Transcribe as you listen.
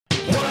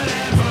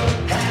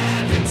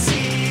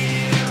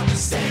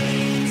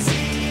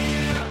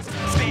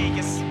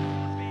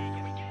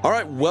All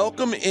right,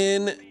 welcome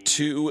in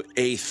to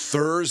a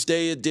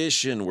Thursday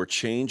edition. We're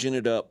changing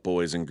it up,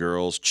 boys and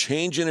girls.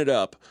 Changing it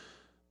up.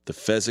 The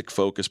Fezzik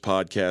Focus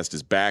podcast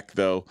is back,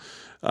 though.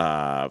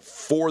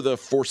 For the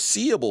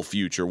foreseeable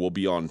future, we'll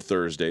be on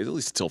Thursdays, at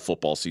least until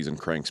football season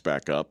cranks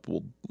back up,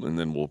 and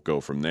then we'll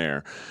go from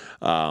there.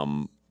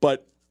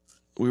 But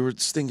we were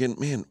just thinking,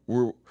 man,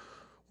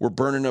 we're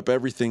burning up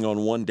everything on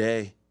one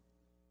day.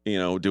 You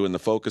know, doing the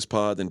Focus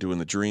pod, then doing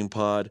the Dream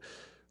pod.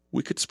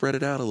 We could spread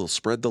it out a little,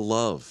 spread the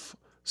love.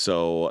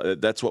 So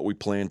that's what we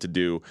plan to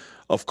do.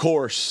 Of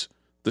course,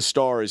 the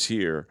star is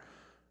here.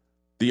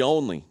 The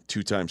only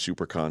two-time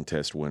Super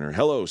Contest winner.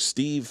 Hello,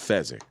 Steve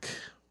Fezzik.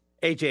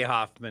 AJ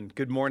Hoffman,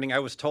 good morning. I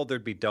was told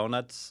there'd be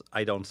donuts.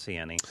 I don't see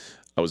any.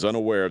 I was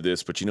unaware of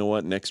this, but you know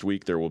what? Next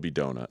week there will be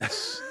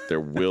donuts. There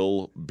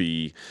will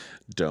be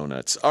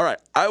donuts. All right.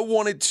 I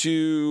wanted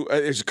to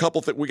there's a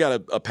couple things. We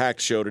got a packed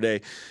show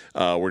today.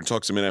 We're going to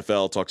talk some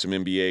NFL, talk some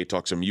NBA,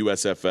 talk some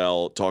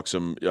USFL, talk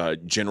some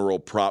general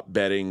prop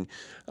betting,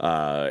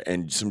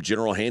 and some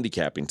general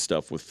handicapping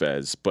stuff with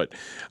Fez. But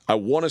I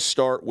want to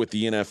start with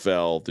the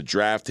NFL. The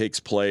draft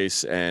takes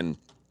place, and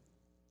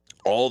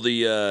all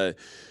the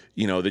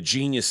the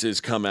geniuses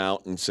come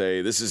out and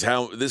say, this is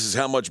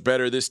how much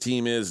better this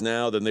team is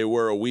now than they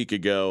were a week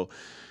ago.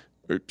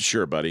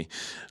 Sure, buddy.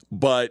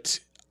 But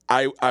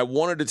I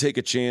wanted to take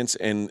a chance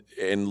and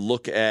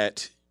look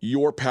at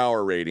your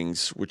power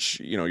ratings, which,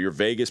 your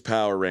Vegas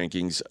power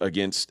rankings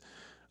against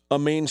a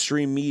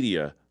mainstream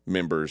media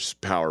member's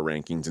power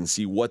rankings and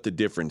see what the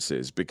difference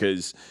is.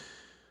 Because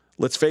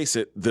let's face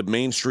it, the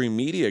mainstream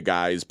media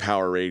guys'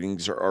 power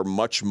ratings are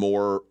much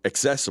more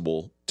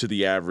accessible to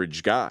the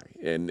average guy.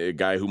 And a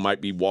guy who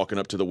might be walking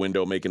up to the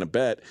window making a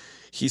bet,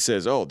 he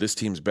says, oh, this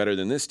team's better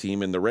than this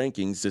team in the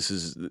rankings.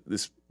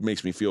 This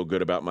makes me feel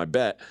good about my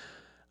bet.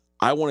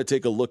 I want to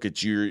take a look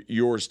at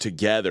yours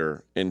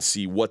together and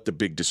see what the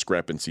big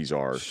discrepancies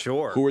are.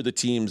 Sure. Who are the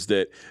teams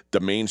that the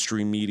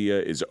mainstream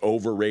media is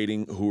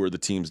overrating? Who are the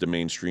teams the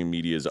mainstream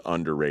media is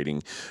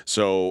underrating?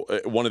 So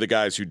one of the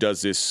guys who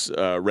does this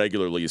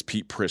regularly is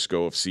Pete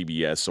Prisco of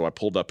CBS. So I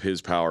pulled up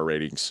his power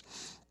ratings.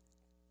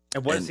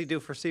 And what does he do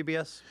for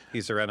CBS?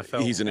 He's their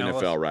NFL He's an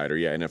analyst? NFL writer,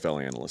 yeah,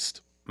 NFL analyst.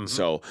 Mm-hmm.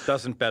 So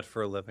doesn't bet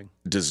for a living.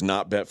 Does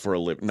not bet for a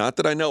living. Not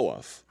that I know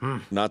of.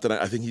 Not that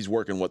I think he's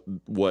working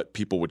what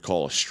people would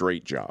call a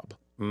straight job.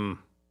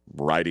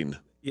 Writing.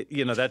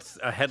 That's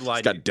a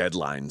headline. He's got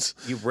deadlines.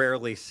 You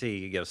rarely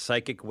see.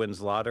 Psychic wins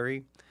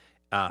lottery.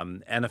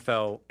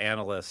 NFL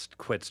analyst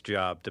quits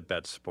job to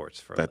bet sports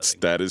for a living.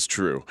 That is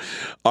true.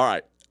 All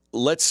right.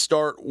 Let's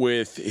start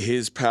with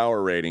his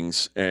power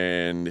ratings,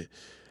 and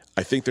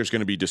I think there's going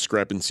to be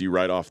discrepancy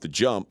right off the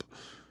jump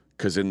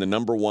because in the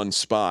number one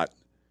spot,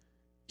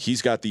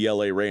 he's got the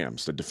LA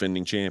Rams, the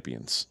defending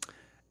champions.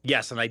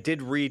 Yes, and I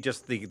did read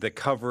just the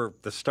cover,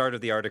 the start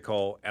of the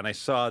article, and I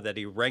saw that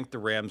he ranked the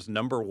Rams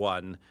number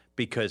one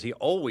because he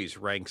always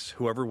ranks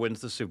whoever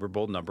wins the Super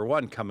Bowl number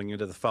one coming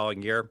into the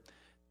following year.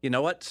 You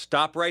know what?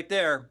 Stop right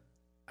there.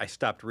 I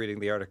stopped reading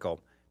the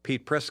article.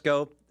 Pete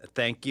Prisco,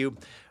 thank you.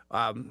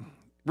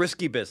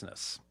 Risky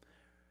business.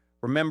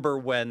 Remember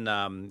when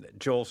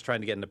Joel's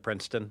trying to get into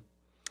Princeton,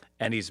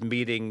 and he's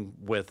meeting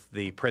with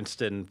the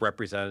Princeton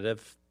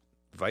representative,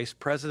 vice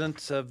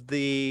president of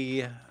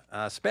the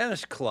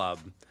Spanish club.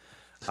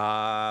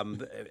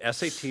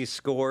 SAT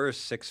scores,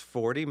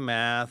 640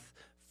 math,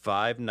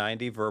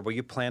 590 verbal.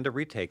 You plan to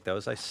retake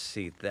those. I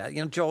see that.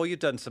 Joel, you've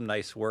done some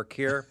nice work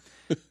here,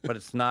 but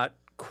it's not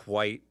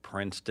quite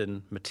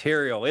Princeton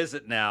material, is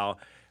it now?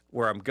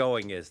 Where I'm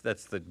going is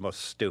that's the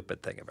most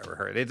stupid thing I've ever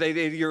heard.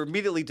 You're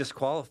immediately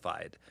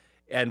disqualified.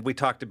 And we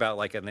talked about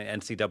like in the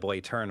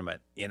NCAA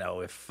tournament,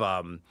 if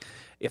the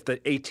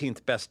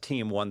 18th best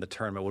team won the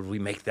tournament, would we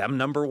make them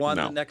number one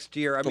the next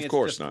year? I mean, of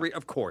course not.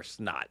 Of course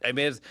not. I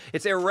mean,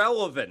 it's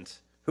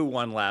irrelevant who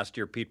won last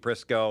year, Pete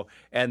Prisco,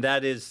 and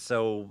that is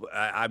so.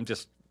 I'm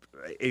just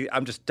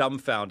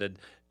dumbfounded.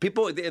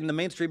 People in the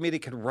mainstream media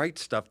can write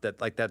stuff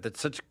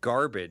that's such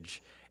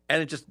garbage.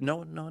 And it just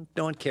no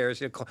one cares.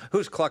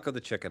 Who's Clucko the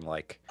Chicken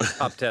like?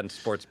 Top 10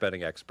 sports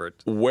betting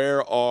expert.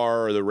 Where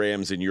are the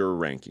Rams in your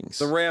rankings?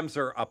 The Rams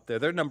are up there.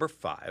 They're number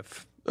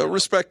 5. A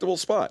respectable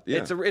spot.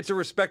 Yeah, it's a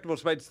respectable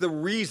spot. It's the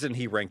reason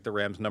he ranked the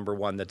Rams number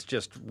 1 that's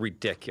just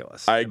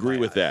ridiculous. I agree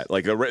with that.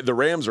 Like the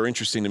Rams are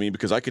interesting to me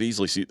because I could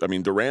easily see. I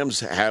mean, the Rams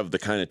have the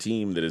kind of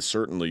team that is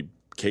certainly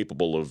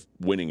capable of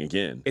winning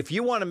again. If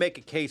you want to make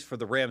a case for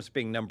the Rams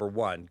being number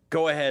 1,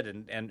 go ahead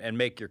and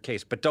make your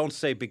case, but don't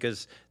say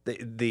because that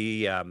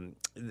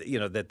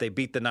they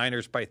beat the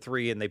Niners by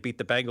 3 and they beat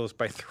the Bengals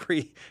by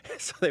 3,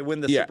 so they win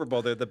the Super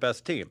Bowl. They're the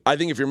best team. I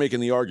think if you're making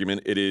the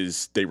argument, it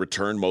is they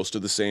return most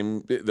of the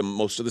same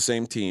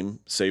team,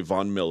 say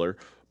Von Miller.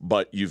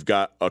 But you've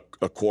got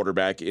a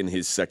quarterback in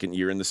his second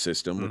year in the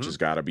system, which has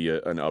got to be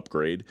an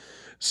upgrade.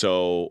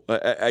 So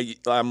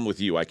I'm with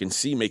you. I can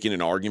see making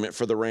an argument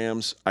for the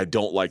Rams. I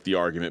don't like the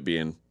argument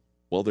being,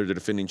 well, they're the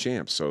defending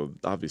champs, so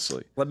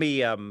obviously. Let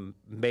me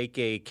make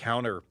a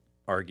counter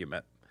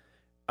argument.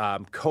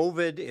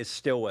 COVID is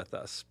still with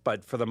us,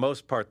 but for the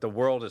most part, the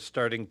world is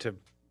starting to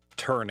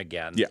turn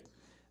again. Yeah.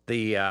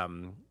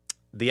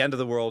 the end of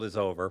the world is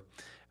over,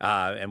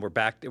 and we're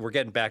back. We're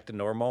getting back to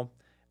normal.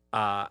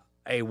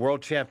 A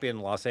world champion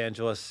in Los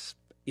Angeles.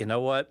 You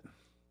know what?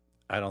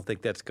 I don't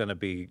think that's going to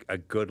be a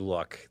good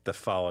look the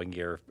following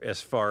year. As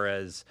far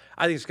as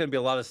I think it's going to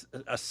be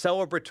a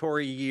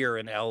celebratory year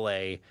in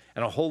LA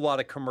and a whole lot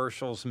of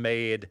commercials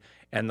made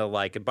and the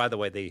like. And by the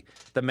way,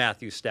 the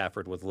Matthew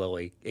Stafford with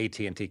Lily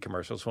AT&T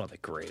commercial is one of the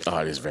greatest. Oh,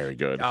 it is very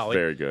good.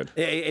 Very good.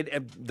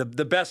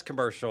 The best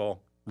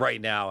commercial right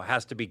now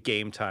has to be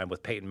Game Time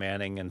with Peyton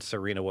Manning and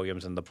Serena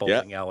Williams in the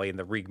bowling alley and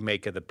the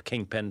remake of the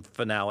Kingpin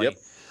finale. Yep.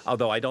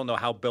 Although I don't know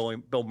how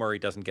Bill Murray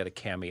doesn't get a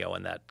cameo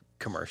in that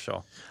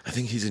commercial. I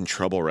think he's in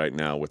trouble right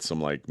now with some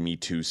like Me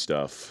Too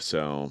stuff,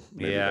 so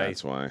maybe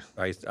that's why.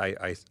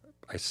 I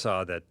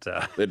saw that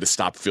they had to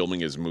stop filming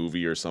his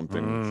movie or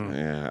something.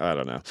 Yeah, I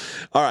don't know.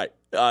 All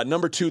right,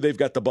 number 2, they've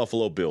got the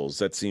Buffalo Bills.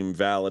 That seem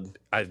valid?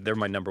 They're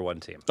my number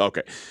 1 team.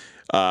 Okay.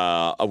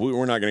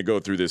 We're not going to go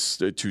through this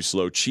too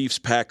slow. Chiefs,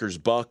 Packers,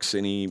 Bucks.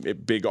 Any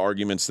big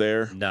arguments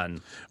there?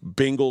 None.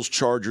 Bengals,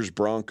 Chargers,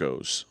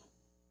 Broncos.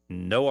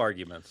 No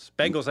arguments.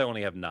 Bengals, I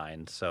only have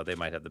 9, so they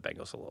might have the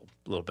Bengals a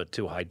little bit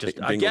too high. Just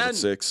Bengals again, at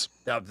 6.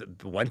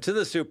 Went to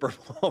the Super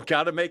Bowl.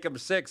 Got to make them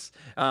 6.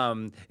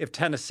 If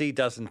Tennessee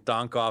doesn't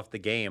donk off the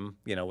game,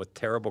 with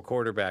terrible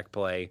quarterback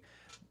play,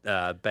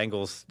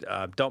 Bengals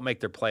don't make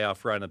their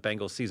playoff run. The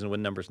Bengals season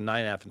win numbers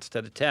 9.5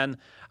 instead of 10.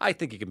 I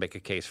think you can make a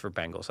case for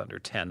Bengals under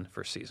 10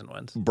 for season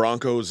wins.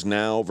 Broncos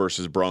now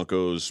versus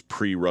Broncos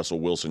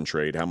pre-Russell Wilson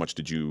trade. How much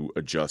did you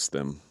adjust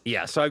them?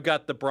 Yeah, so I've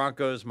got the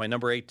Broncos, my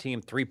number 8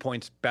 team, 3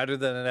 points better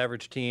than an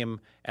average team,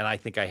 and I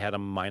think I had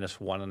them minus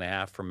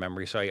 1.5 from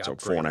memory. So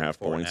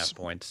 4.5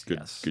 points. Good,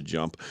 yes. Good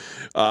jump.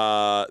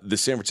 The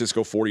San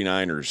Francisco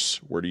 49ers.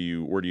 Where do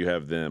you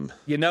have them?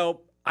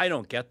 I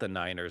don't get the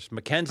Niners.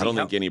 Mackenzie, I don't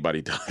think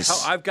anybody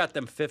does. I've got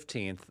them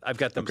 15th. I've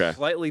got them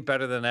slightly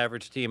better than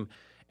average team,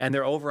 and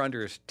their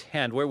over-under is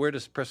 10. Where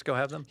does Prisco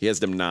have them? He has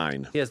them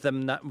 9. He has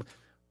them 9.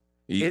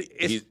 He's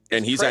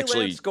Trey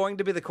actually Lance going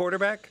to be the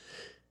quarterback?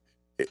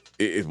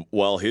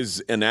 Well,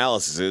 his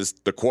analysis is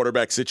the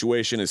quarterback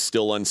situation is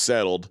still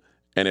unsettled.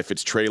 And if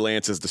it's Trey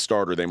Lance as the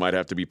starter, they might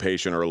have to be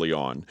patient early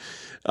on.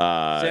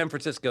 San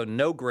Francisco,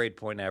 no grade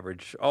point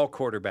average. All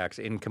quarterbacks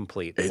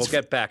incomplete. We'll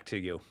get back to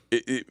you.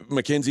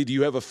 Mackenzie, do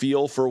you have a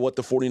feel for what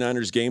the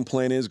 49ers game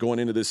plan is going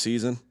into this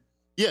season?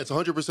 Yeah, it's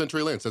 100%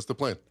 Trey Lance. That's the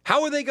plan.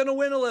 How are they going to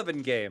win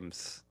 11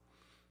 games?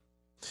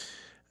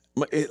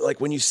 Like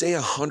when you say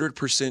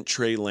 100%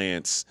 Trey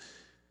Lance,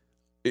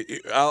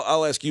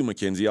 I'll ask you,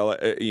 Mackenzie,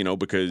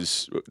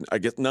 because I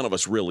guess none of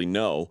us really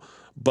know,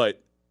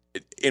 but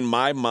in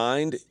my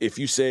mind, if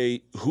you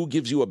say who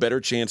gives you a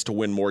better chance to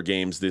win more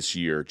games this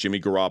year,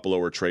 Jimmy Garoppolo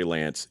or Trey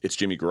Lance, it's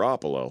Jimmy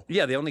Garoppolo.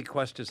 Yeah, the only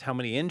question is how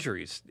many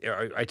injuries.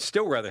 I'd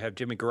still rather have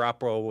Jimmy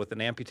Garoppolo with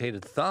an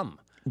amputated thumb.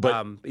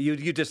 But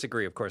you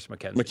disagree, of course,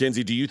 Mackenzie.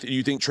 Mackenzie, do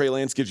you think Trey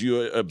Lance gives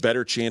you a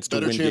better chance to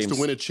win games? Better chance to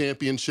win a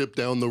championship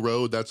down the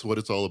road. That's what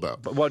it's all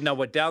about.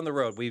 What down the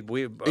road?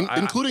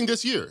 Including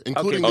this year.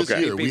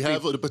 We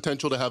have the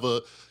potential to have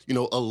a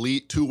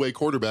elite two-way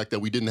quarterback that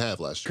we didn't have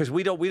last year.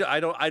 Because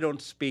I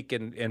don't speak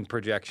in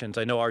projections.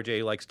 I know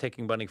RJ likes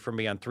taking money from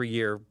me on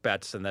 3-year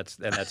bets, and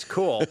that's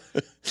cool.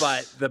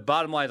 But the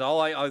bottom line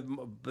is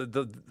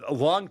the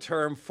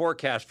long-term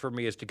forecast for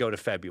me is to go to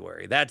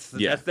February. That's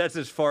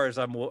as far as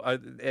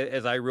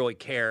as I really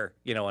care,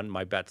 on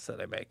my bets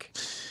that I make.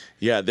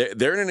 Yeah,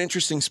 they're in an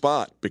interesting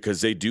spot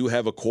because they do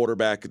have a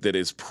quarterback that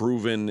is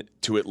proven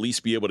to at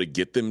least be able to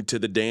get them to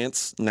the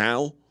dance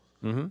now,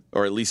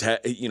 or at least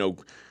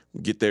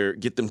get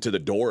them to the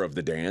door of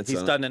the dance.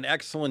 He's done an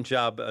excellent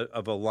job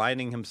of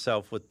aligning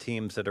himself with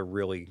teams that are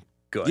really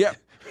good. Yeah,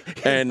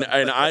 and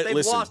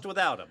they've lost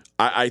without him.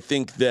 I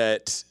think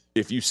that.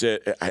 If you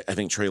said, I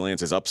think Trey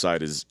Lance's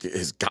upside has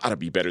got to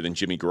be better than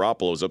Jimmy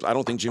Garoppolo's upside. I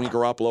don't think Jimmy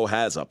Garoppolo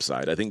has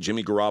upside. I think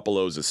Jimmy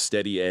Garoppolo is a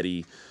steady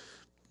Eddie.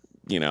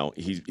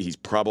 He's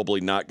probably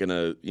not going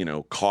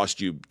to cost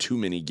you too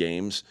many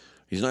games.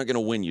 He's not going to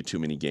win you too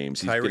many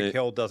games. Tyreek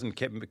Hill doesn't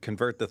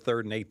convert the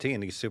 3rd and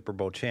 18. He's Super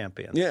Bowl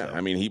champion. Yeah, so.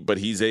 I mean,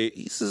 he's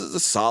a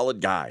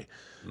solid guy.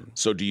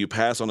 So do you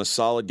pass on a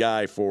solid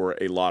guy for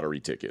a lottery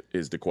ticket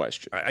is the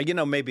question.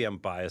 Maybe I'm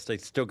biased. I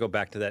still go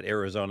back to that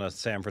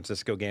Arizona-San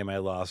Francisco game I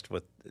lost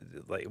with,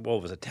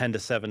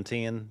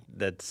 10-17?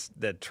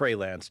 That Trey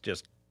Lance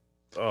just,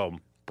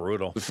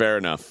 brutal. Fair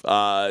enough.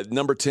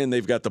 Number 10,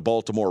 they've got the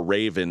Baltimore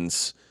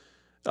Ravens,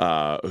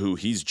 who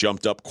he's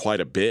jumped up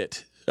quite a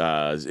bit.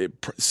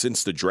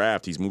 Since the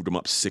draft, he's moved them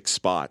up 6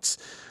 spots.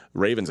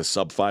 Ravens a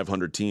sub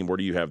 500 team. Where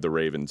do you have the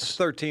Ravens?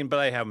 13, but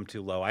I have him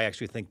too low. I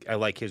actually think I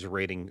like his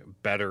rating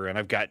better, and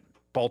I've got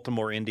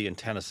Baltimore, Indy, and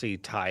Tennessee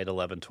tied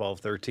 11,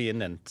 12,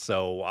 13, and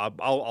so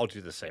I'll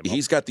do the same.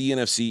 He's got the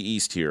NFC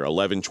East here,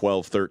 11,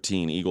 12,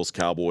 13, Eagles,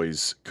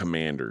 Cowboys,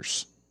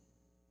 Commanders.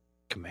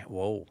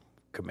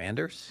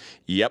 Commanders?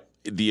 Yep.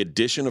 The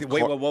addition of...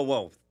 Wait,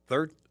 whoa.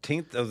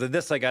 13th?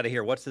 This I got to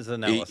hear. What's his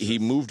analysis? He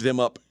moved them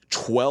up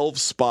 12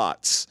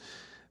 spots.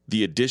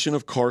 The addition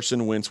of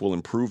Carson Wentz will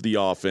improve the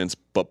offense,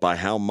 but by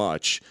how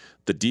much?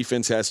 The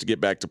defense has to get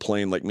back to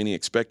playing like many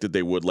expected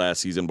they would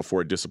last season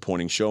before a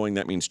disappointing showing.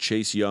 That means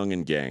Chase Young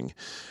and gang.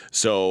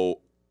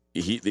 So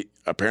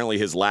apparently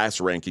his last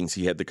rankings,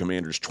 he had the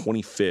Commanders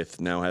 25th,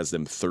 now has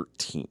them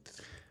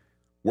 13th.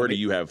 Where do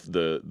you have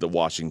the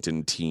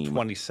Washington team?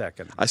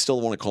 22nd. I still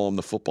want to call them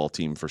the football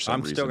team for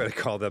some reason. I'm still going to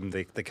call them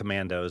the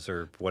Commandos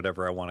or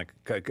whatever I want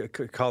to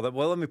call them.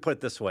 Well, let me put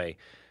it this way.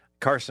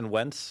 Carson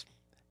Wentz,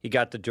 he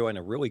got to join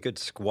a really good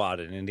squad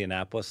in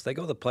Indianapolis. They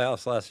go to the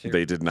playoffs last year.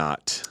 They did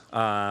not.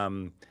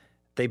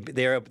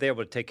 They're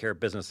able to take care of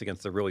business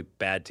against the really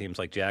bad teams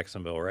like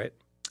Jacksonville, right?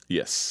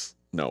 Yes.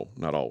 No,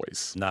 not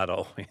always. Not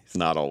always.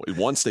 Not always.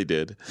 Once they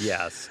did.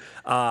 Yes.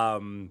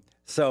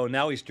 So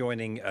now he's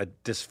joining a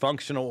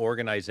dysfunctional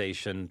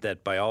organization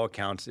that, by all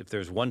accounts, if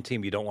there's one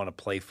team you don't want to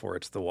play for,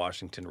 it's the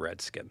Washington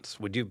Redskins.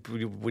 Would you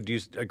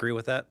agree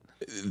with that?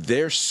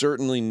 They're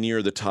certainly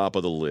near the top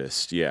of the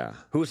list, yeah.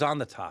 Who's on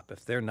the top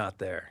if they're not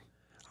there?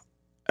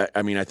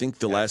 I mean, I think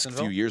the last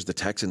few years the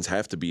Texans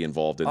have to be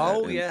involved in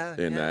that.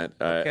 That.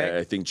 Okay.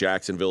 I think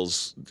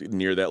Jacksonville's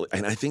near that.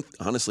 And I think,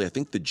 honestly,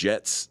 the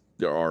Jets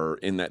are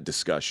in that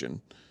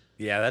discussion.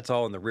 Yeah, that's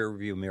all in the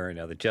rearview mirror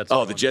now. The Jets.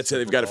 Oh, the Jets said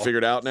they've got it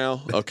figured out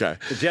now? Okay.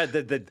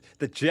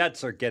 the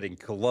Jets are getting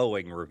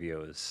glowing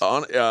reviews.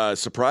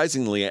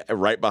 Surprisingly,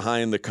 right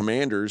behind the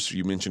Commanders,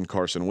 you mentioned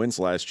Carson Wentz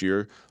last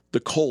year, the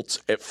Colts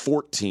at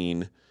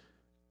 14.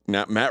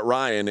 Now, Matt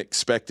Ryan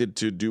expected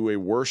to do a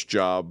worse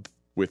job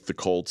with the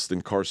Colts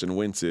than Carson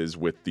Wentz is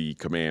with the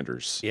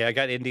Commanders. Yeah, I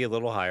got Indy a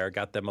little higher.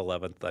 Got them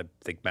 11th. I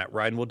think Matt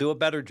Ryan will do a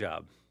better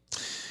job.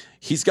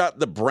 He's got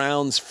the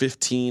Browns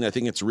 15. I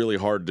think it's really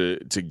hard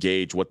to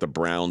gauge what the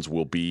Browns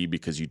will be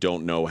because you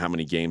don't know how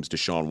many games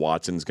Deshaun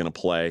Watson's going to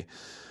play.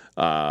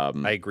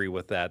 I agree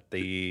with that.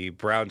 The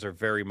Browns are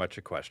very much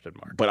a question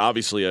mark. But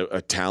obviously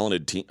a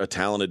talented team, a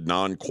talented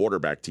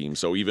non-quarterback team.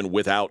 So even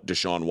without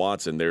Deshaun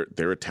Watson,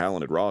 they're a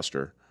talented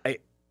roster.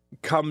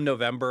 Come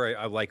November,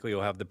 I likely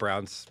will have the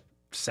Browns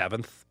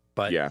 7th.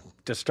 But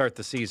to start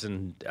the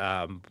season,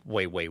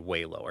 way, way,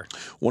 way lower.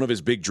 One of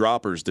his big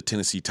droppers, the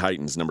Tennessee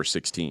Titans, number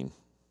 16.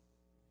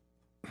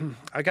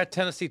 I got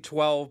Tennessee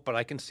 12, but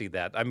I can see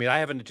that. I mean, I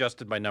haven't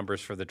adjusted my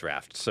numbers for the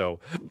draft, so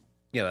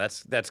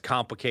that's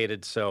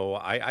complicated. So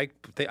I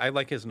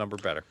like his number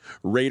better.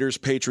 Raiders,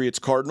 Patriots,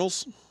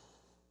 Cardinals.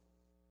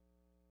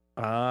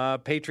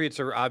 Patriots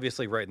are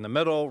obviously right in the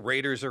middle.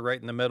 Raiders are right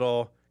in the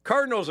middle.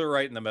 Cardinals are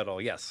right in the middle.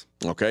 Yes.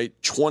 Okay.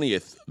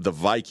 20th, the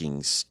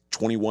Vikings.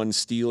 21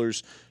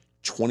 Steelers.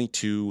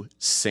 22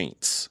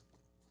 Saints.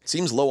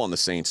 Seems low on the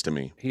Saints to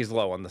me. He's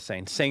low on the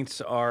Saints. Saints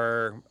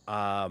are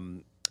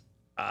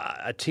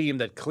a team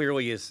that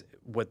clearly is,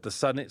 with the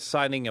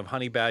signing of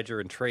Honey Badger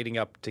and trading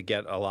up to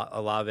get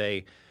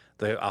Olave,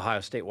 the Ohio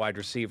State wide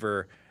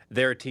receiver,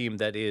 they're a team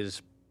that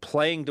is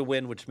playing to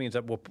win, which means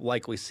that we'll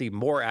likely see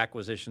more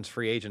acquisitions,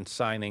 free agent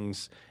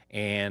signings,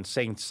 and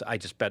Saints. I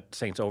just bet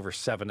Saints over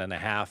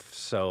 7.5.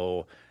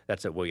 So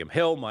that's at William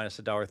Hill minus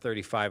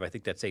 $1.35. I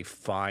think that's a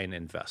fine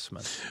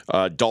investment.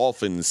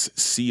 Dolphins,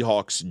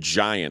 Seahawks,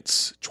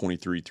 Giants,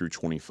 23 through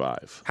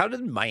 25. How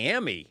did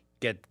Miami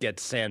get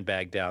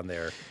sandbagged down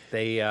there?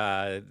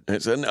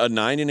 It's a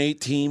 9-8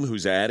 team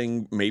who's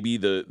adding maybe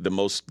the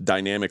most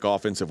dynamic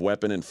offensive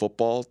weapon in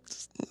football,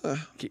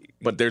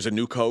 but there's a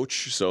new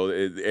coach. So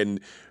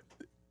and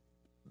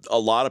a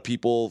lot of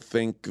people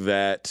think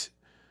that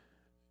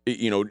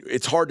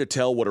it's hard to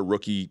tell what a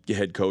rookie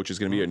head coach is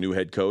going to be, a new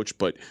head coach.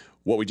 But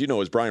what we do know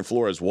is Brian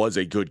Flores was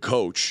a good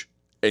coach,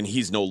 and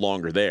he's no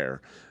longer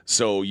there.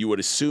 So you would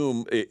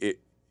assume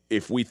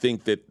if we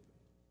think that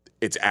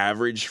it's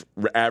average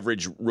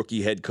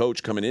rookie head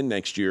coach coming in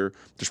next year,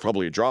 there's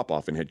probably a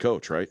drop-off in head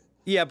coach, right?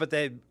 Yeah, but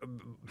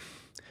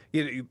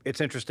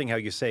it's interesting how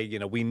you say,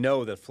 we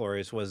know that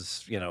Flores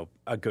was,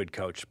 a good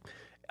coach.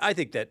 I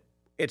think that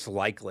it's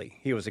likely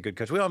he was a good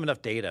coach. We don't have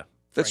enough data.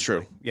 That's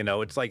true.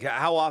 It's like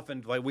how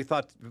often, like we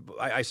thought,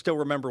 I still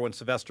remember when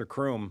Sylvester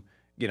Croom,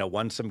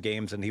 won some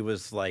games and he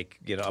was like,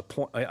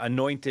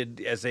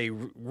 anointed as a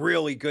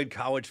really good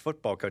college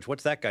football coach.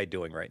 What's that guy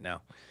doing right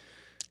now?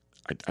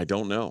 I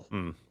don't know.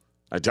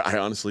 I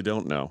honestly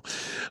don't know.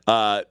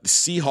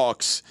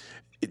 Seahawks,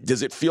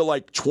 does it feel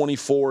like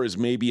 24 is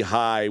maybe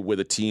high with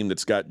a team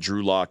that's got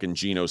Drew Lock and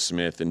Geno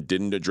Smith and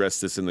didn't address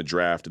this in the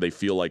draft? Do they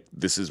feel like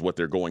this is what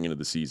they're going into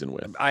the season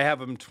with? I have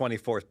them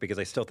 24th because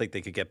I still think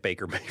they could get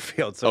Baker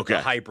Mayfield. So it's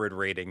a hybrid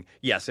rating.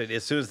 Yes,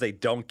 as soon as they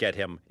don't get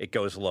him, it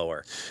goes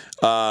lower.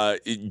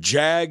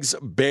 Jags,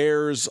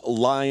 Bears,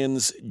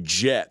 Lions,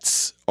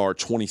 Jets are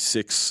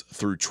 26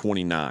 through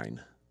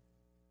 29.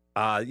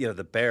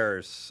 The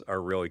Bears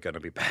are really going to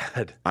be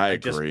bad. I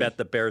agree. Just bet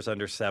the Bears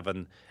under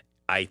 7.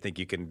 I think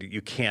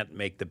you can't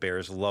make the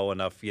Bears low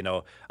enough.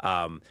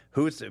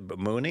 Who's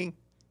Mooney?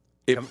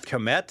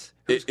 Komet?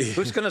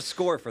 Who's going to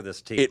score for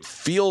this team? It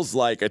feels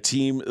like a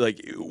team,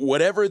 like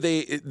whatever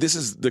this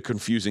is the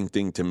confusing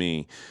thing to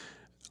me.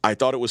 I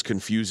thought it was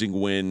confusing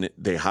when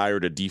they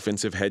hired a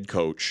defensive head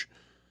coach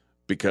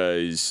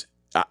because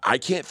I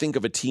can't think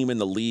of a team in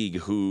the league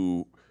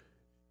who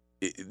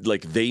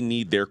like they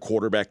need their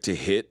quarterback to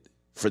hit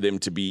for them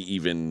to be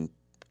even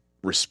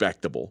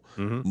respectable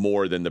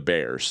more than the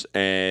Bears.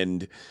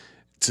 And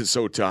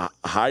to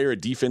hire a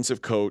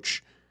defensive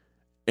coach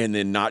and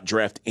then not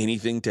draft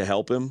anything to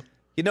help him.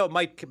 You know, it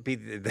might be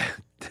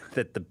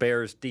that the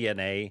Bears'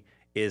 DNA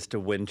is to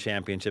win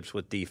championships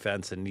with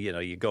defense. And, you know,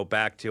 you go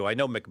back to, I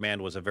know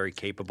McMahon was a very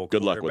capable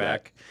quarterback. Good luck with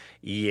that.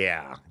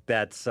 Yeah.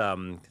 That's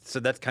so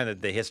that's kind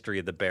of the history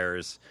of the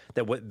Bears,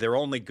 that they're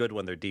only good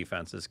when their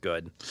defense is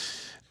good.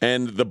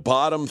 And the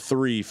bottom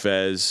three,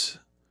 Fez,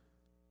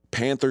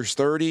 Panthers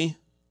 30,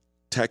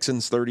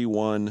 Texans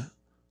 31,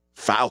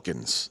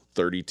 Falcons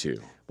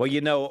 32. Well,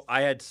 you know,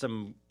 I had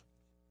some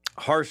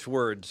harsh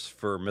words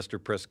for Mr.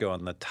 Prisco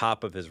on the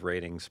top of his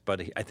ratings,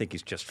 but I think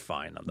he's just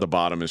fine on the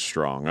bottom is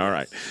strong. All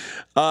right.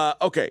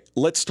 Okay,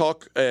 let's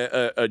talk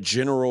a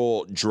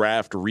general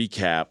draft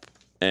recap.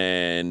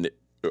 And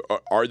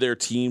are there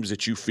teams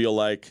that you feel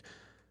like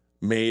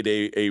made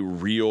a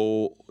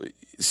real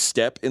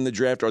step in the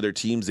draft? Are there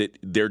teams that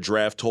their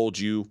draft told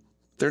you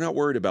they're not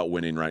worried about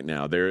winning right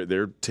now?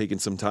 They're taking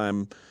some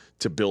time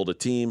to build a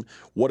team.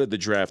 What did the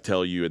draft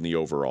tell you in the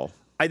overall?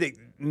 I think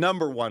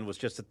number one was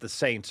just that the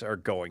Saints are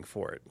going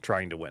for it,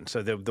 trying to win.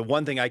 So the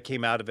one thing I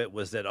came out of it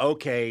was that,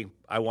 okay,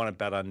 I want to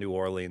bet on New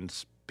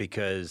Orleans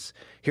because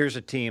here's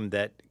a team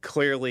that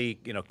clearly,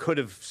 you know, could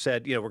have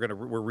said, you know,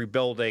 we're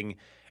rebuilding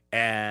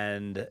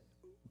and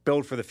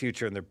build for the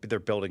future, and they're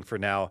building for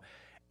now.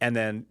 And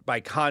then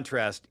by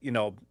contrast, you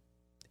know,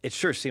 it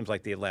sure seems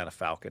like the Atlanta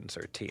Falcons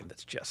are a team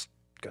that's just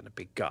going to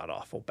be god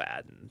awful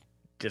bad and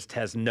just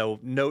has no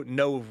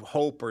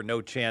hope or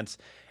no chance.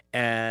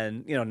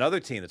 And, you know,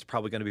 another team that's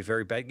probably going to be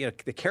very bad, you know,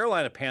 the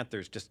Carolina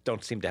Panthers just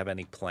don't seem to have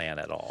any plan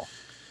at all.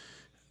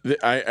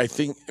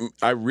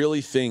 I really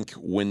think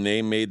when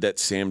they made that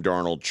Sam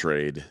Darnold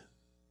trade,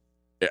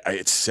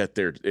 it set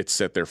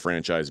their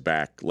franchise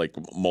back like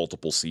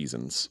multiple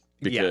seasons,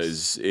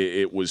 because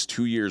it was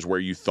 2 years where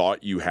you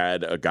thought you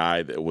had a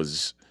guy that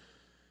was.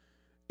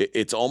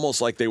 It's almost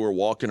like they were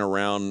walking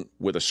around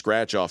with a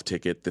scratch-off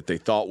ticket that they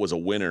thought was a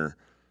winner.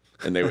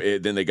 And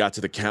then they got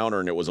to the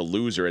counter and it was a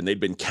loser, and they'd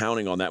been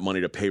counting on that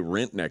money to pay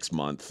rent next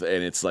month.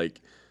 And it's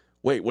like,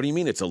 wait, what do you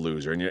mean it's a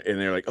loser? And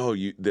they're like, oh,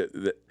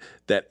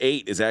 that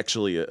 8 is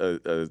actually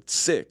a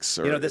 6.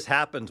 Or, you know, this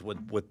happens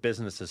with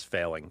businesses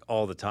failing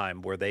all the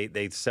time, where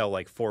they sell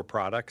like 4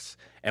 products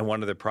and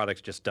one of their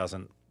products just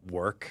doesn't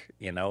work,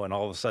 you know, and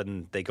all of a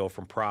sudden they go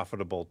from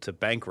profitable to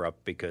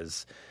bankrupt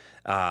because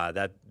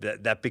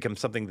that becomes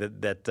something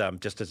that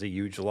just is a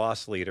huge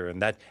loss leader,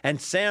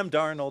 and Sam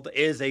Darnold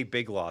is a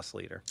big loss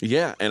leader.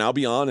 Yeah, and I'll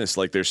be honest,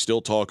 like there's still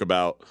talk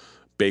about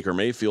Baker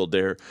Mayfield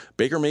there.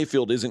 Baker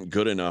Mayfield isn't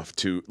good enough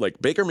to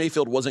Baker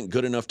Mayfield wasn't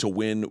good enough to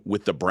win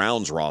with the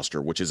Browns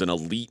roster, which is an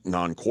elite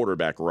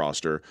non-quarterback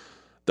roster.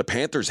 The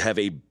Panthers have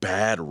a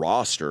bad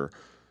roster.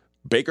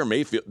 Baker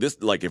Mayfield,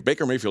 if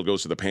Baker Mayfield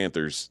goes to the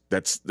Panthers,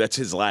 that's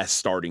his last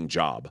starting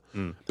job.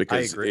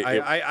 Because I agree.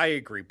 I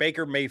agree.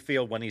 Baker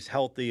Mayfield, when he's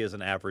healthy, is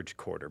an average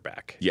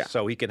quarterback. Yeah.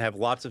 So he can have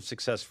lots of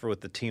success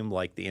with a team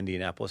like the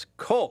Indianapolis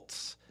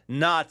Colts,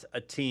 not a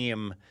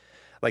team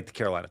like the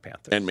Carolina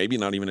Panthers. And maybe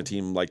not even a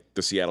team like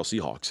the Seattle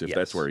Seahawks, if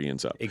that's where he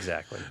ends up.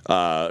 Exactly.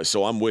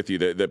 So I'm with you.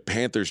 The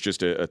Panthers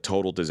just a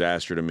total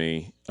disaster to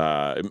me.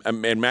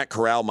 And Matt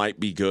Corral might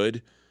be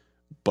good,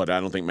 but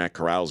I don't think Matt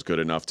Corral is good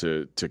enough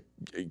to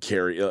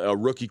carry. A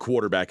rookie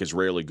quarterback is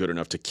rarely good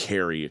enough to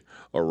carry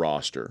a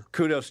roster.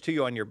 Kudos to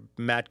you on your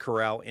Matt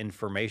Corral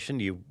information.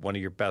 One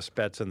of your best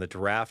bets in the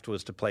draft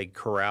was to play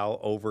Corral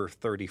over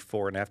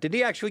 34.5. Did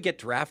he actually get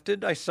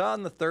drafted? I saw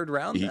in the 3rd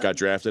round. He got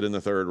drafted in the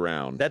 3rd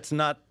round. That's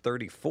not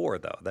 34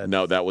 though.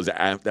 That was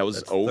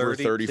over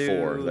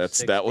 34.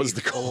 That was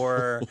the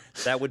core.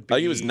 That would be. I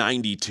think it was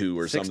 92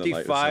 or something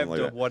like that. 65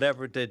 to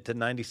whatever to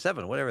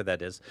 97, whatever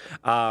that is.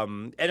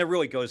 And it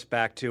really goes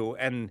back to,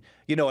 and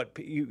you know what,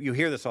 you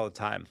hear this all the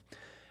time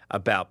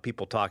about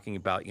people talking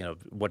about, you know,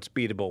 what's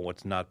beatable,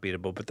 what's not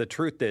beatable. But the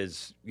truth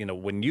is, you know,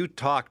 when you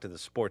talk to the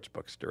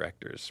sportsbooks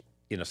directors,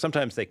 you know,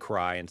 sometimes they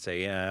cry and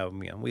say, yeah,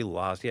 you know, we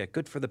lost. Yeah,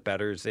 good for the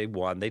bettors. They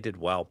won. They did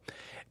well.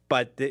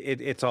 But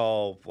it's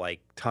all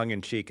like tongue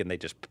in cheek. And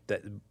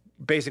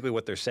basically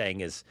what they're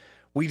saying is,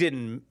 we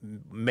didn't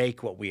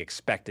make what we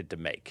expected to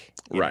make.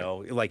 You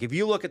know? Like if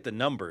you look at the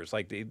numbers,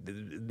 like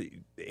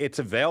it's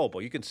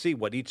available. You can see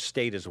what each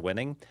state is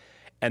winning.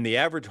 And the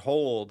average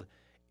hold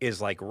is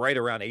like right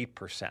around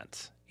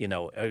 8%. You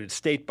know,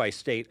 state by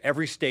state,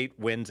 every state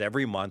wins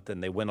every month,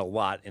 and they win a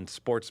lot in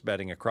sports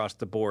betting across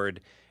the board.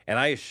 And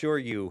I assure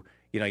you,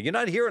 you know, you're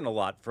not hearing a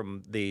lot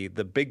from the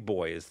big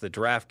boys, the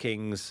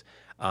DraftKings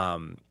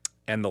and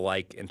the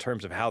like, in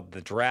terms of how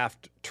the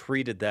draft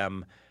treated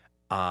them.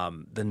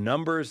 The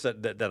numbers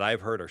that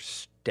I've heard are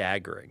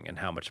staggering in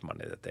how much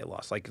money that they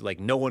lost.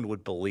 Like no one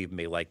would believe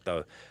me. Like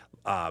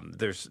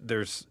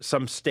there's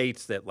some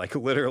states that like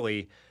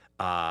literally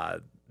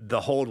the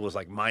hold was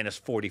like minus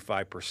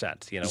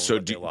 45%. You know, so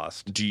they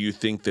lost. Do you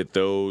think that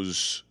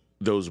those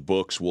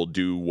books will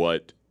do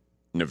what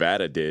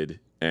Nevada did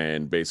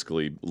and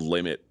basically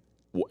limit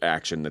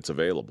action that's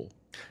available?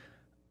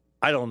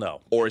 I don't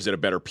know. Or is it a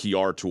better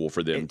PR tool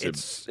for them to?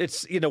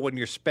 It's when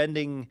you're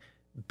spending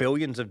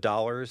billions of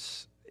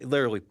dollars,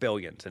 literally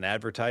billions in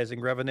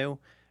advertising revenue,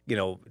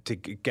 to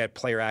get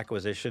player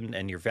acquisition,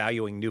 and you're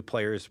valuing new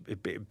players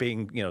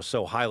being,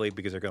 so highly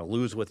because they're going to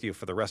lose with you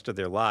for the rest of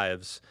their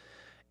lives.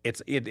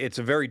 It's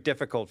a very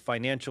difficult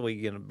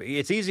financially.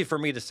 It's easy for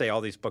me to say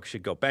all these books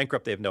should go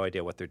bankrupt. They have no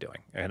idea what they're doing.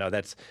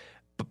 That's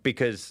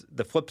because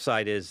the flip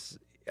side is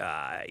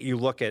you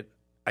look at.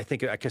 I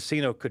think a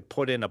casino could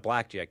put in a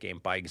blackjack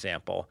game, by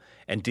example,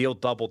 and deal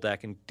double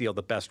deck and deal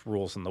the best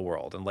rules in the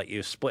world and let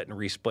you split and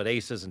resplit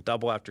aces and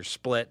double after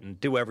split and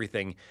do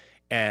everything.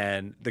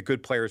 And the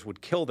good players would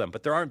kill them.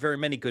 But there aren't very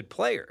many good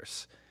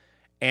players.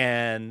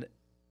 And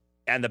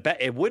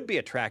it would be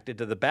attracted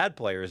to the bad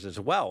players as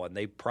well. And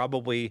they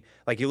probably,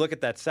 like you look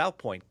at that South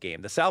Point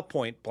game, the South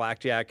Point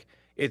blackjack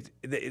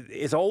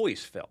is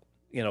always filled.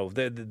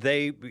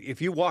 If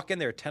you walk in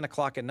there at 10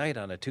 o'clock at night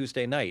on a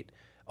Tuesday night,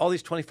 all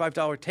these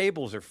 $25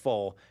 tables are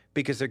full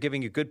because they're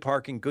giving you good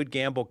parking, good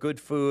gamble, good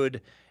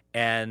food,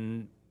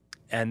 and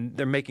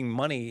they're making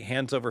money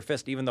hands over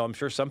fist, even though I'm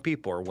sure some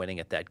people are winning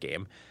at that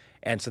game.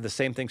 And so the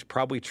same thing's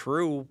probably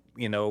true,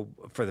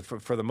 for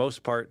the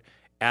most part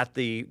at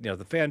the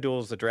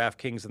FanDuels, the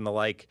DraftKings, and the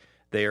like.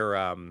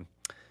 They're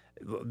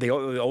the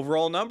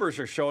overall numbers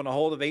are showing a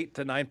hold of 8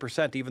 to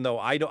 9%, even though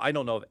I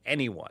don't know of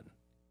anyone.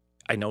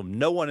 I know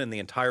no one in the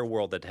entire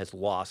world that has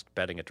lost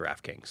betting at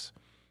DraftKings.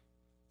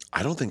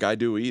 I don't think I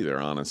do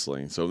either,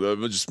 honestly. So there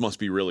just must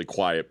be really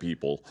quiet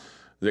people,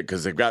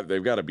 because they've got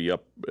to be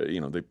up.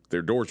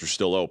 Their doors are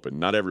still open.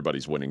 Not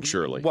everybody's winning,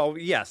 surely. Well,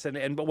 yes, and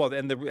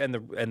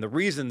the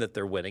reason that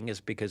they're winning is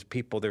because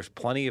there's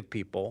plenty of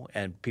people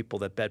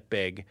that bet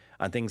big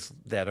on things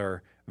that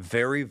are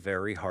very,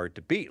 very hard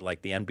to beat,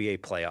 like the NBA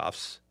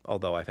playoffs.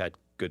 Although I've had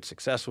good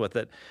success with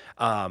it,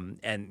 and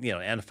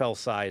NFL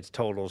sides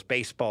totals,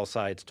 baseball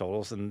sides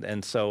totals,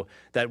 and so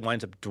that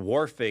winds up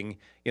dwarfing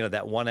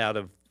that one out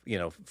of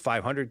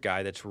 500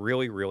 guy that's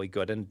really, really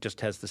good and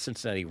just has the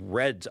Cincinnati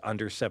Reds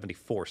under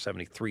 74,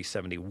 73,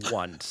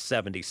 71,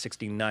 70,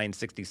 69,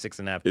 66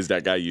 and a half. Is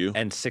that guy you?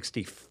 And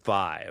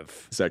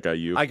 65. Is that guy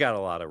you? I got a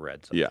lot of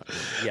Reds. Yeah.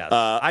 Yes.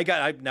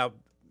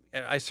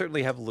 I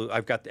certainly have.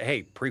 I've got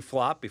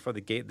pre-flop before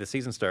the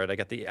season started. I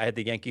had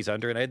the Yankees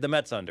under and I had the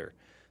Mets under.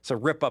 So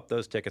rip up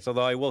those tickets.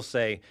 Although I will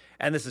say,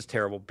 and this is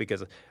terrible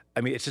because,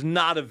 it's just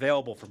not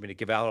available for me to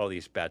give out all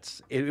these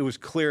bets. It was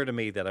clear to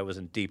me that I was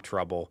in deep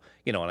trouble,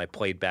 and I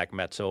played back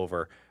Mets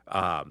over,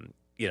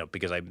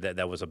 because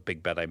that was a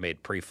big bet I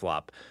made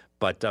pre-flop.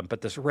 But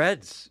this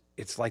Reds,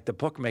 it's like the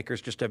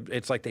bookmakers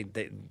it's like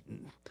they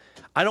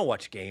I don't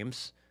watch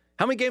games.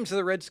 How many games are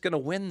the Reds going to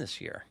win this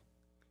year?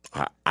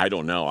 I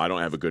don't know. I don't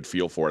have a good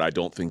feel for it. I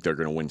don't think they're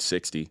going to win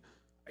 60.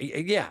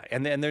 Yeah,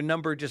 and their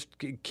number just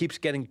keeps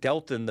getting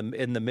dealt in the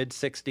mid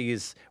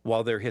 60s,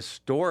 while they're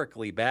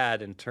historically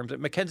bad in terms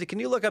of. Mackenzie, can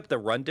you look up the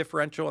run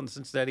differential on the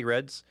Cincinnati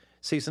Reds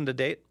season to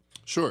date?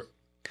 Sure.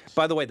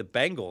 By the way, the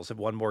Bengals have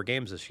won more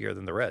games this year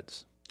than the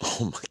Reds.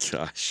 Oh my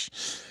gosh!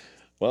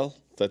 Well,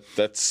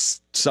 that's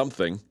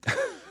something.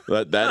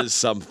 that is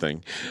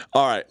something.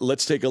 All right,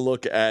 let's take a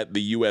look at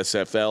the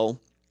USFL.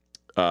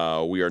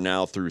 We are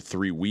now through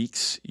 3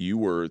 weeks. You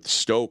were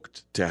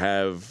stoked to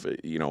have,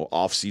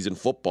 off-season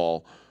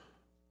football.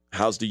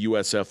 How's the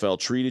USFL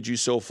treated you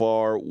so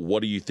far?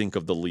 What do you think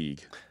of the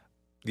league?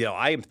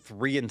 I am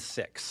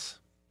 3-6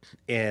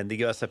 in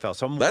the USFL,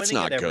 so That's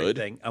winning not at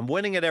everything. good. I'm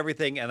winning at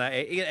everything, and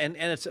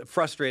it's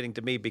frustrating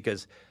to me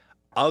because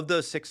of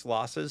those 6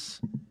 losses,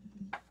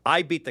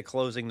 I beat the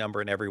closing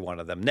number in every one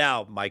of them.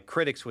 Now, my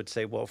critics would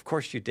say, well, of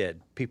course you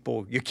did.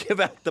 You give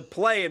out the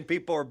play, and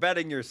people are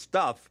betting your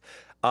stuff.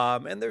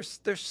 And there's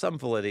some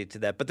validity to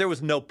that, but there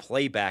was no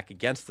playback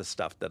against the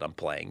stuff that I'm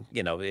playing,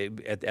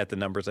 at the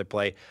numbers I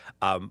play.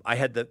 I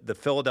had the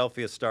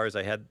Philadelphia Stars.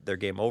 I had their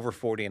game over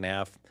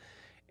 40.5,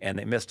 and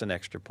they missed an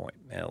extra point,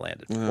 and it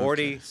landed 40.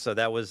 Okay. So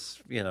that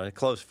was, it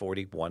closed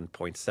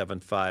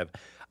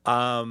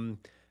 41.75.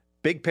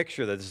 Big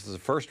picture that this is the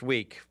first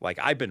week, like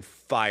I've been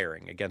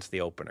firing against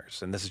the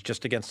openers, and this is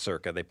just against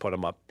Circa. They put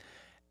them up.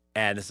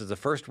 And this is the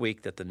first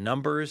week that the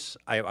numbers,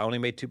 I only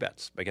made 2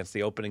 bets against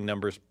the opening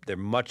numbers.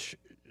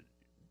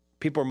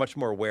 People are much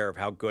more aware of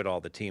how good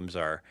all the teams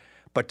are.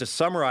 But to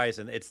summarize,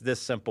 and it's this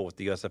simple with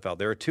the USFL,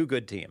 there are 2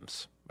 good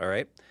teams, all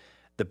right?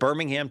 The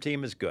Birmingham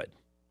team is good,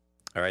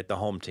 all right, the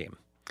home team.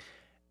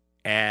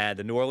 And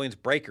the New Orleans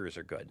Breakers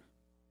are good.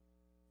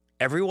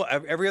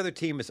 Every other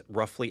team is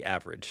roughly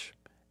average,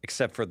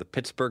 except for the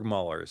Pittsburgh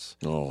Maulers.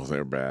 Oh,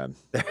 they're bad.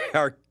 They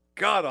are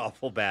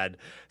god-awful bad.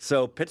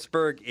 So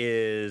Pittsburgh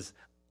is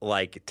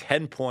like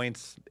 10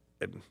 points,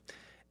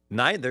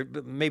 they're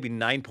maybe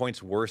 9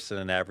 points worse than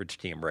an average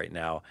team right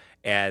now.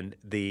 And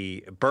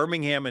the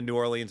Birmingham and New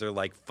Orleans are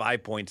like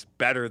 5 points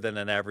better than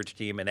an average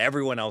team, and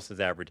everyone else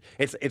is average.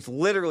 It's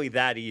literally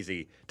that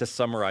easy to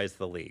summarize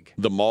the league.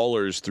 The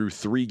Maulers, through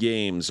 3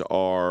 games,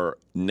 are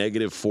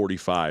negative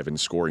 45 in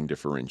scoring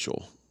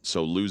differential.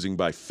 So losing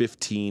by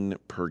 15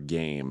 per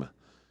game.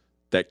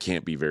 that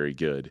can't be very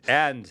good.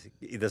 And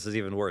this is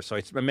even worse. So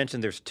I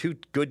mentioned there's two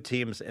good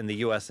teams in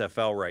the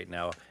USFL right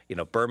now.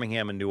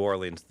 Birmingham and New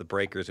Orleans, the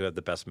Breakers, who have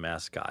the best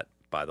mascot,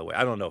 by the way.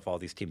 I don't know if all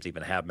these teams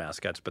even have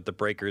mascots, but the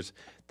Breakers,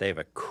 they have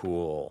a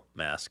cool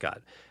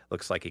mascot.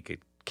 Looks like he could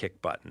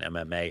kick butt in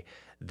MMA.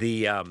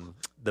 This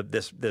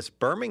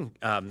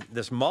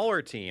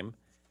Mahler team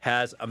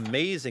has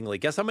amazingly,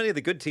 guess how many of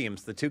the good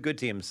teams, the two good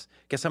teams,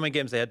 guess how many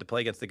games they had to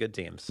play against the good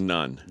teams?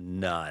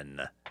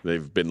 None.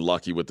 They've been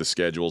lucky with the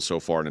schedule so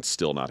far, and it's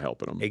still not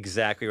helping them.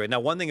 Exactly right. Now,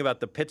 one thing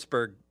about the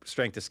Pittsburgh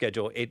strength of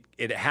schedule,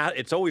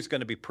 it's always going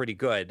to be pretty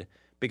good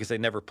because they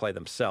never play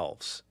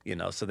themselves,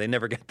 so they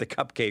never get the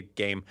cupcake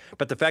game.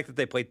 But the fact that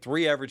they played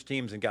three average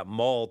teams and got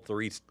mauled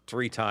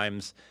three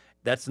times,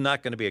 that's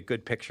not going to be a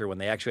good picture when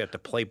they actually have to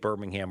play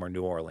Birmingham or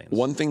New Orleans.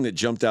 One thing that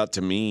jumped out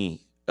to me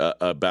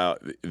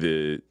about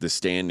the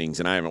standings,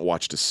 and I haven't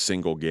watched a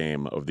single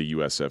game of the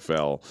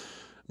USFL,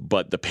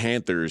 but the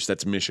Panthers,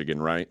 that's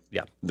Michigan, right?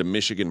 Yeah. The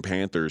Michigan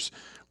Panthers,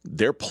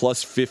 they're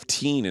plus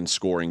 15 in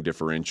scoring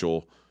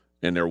differential,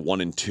 and they're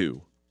 1-2.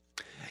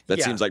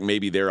 That seems like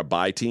maybe they're a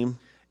bye team.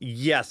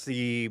 Yes,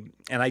 and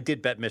I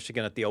did bet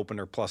Michigan at the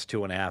opener plus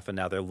 2.5, and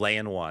now they're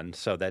laying 1.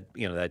 So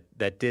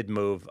that did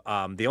move.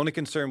 The only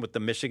concern with the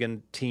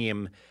Michigan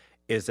team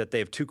is that they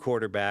have two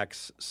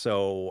quarterbacks.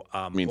 So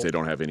means they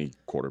don't have any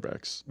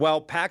quarterbacks.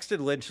 Well,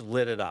 Paxton Lynch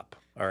lit it up.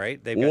 All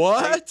right. They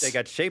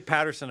got Shea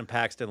Patterson and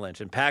Paxton Lynch.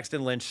 And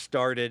Paxton Lynch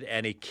started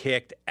and he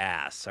kicked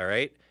ass. All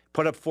right.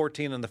 Put up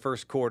 14 in the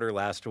first quarter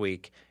last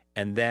week,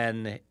 and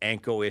then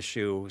ankle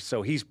issue.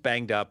 So he's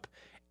banged up.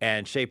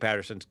 And Shea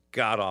Patterson's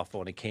god awful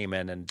when he came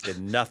in and did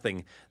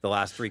nothing the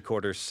last 3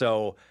 quarters.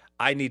 So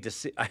I need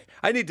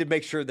to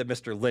make sure that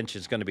Mr. Lynch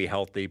is going to be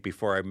healthy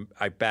before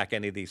I back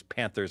any of these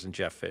Panthers and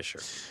Jeff Fisher.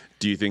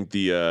 Do you think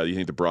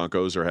the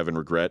Broncos are having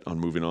regret on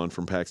moving on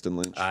from Paxton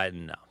Lynch?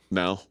 No.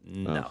 No?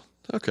 No.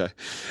 Oh, okay.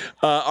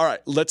 All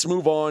right. Let's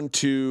move on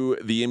to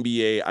the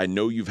NBA. I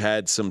know you've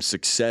had some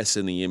success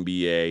in the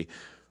NBA.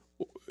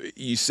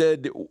 You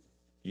said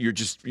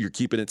you're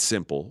keeping it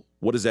simple.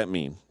 What does that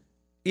mean?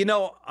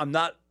 I'm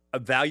not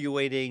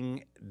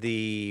evaluating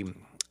the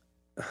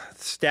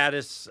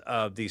status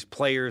of these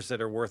players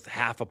that are worth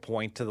half a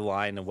point to the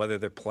line and whether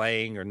they're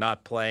playing or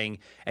not playing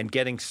and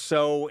getting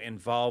so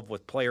involved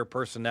with player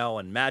personnel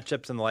and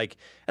matchups and the like.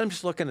 And I'm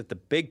just looking at the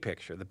big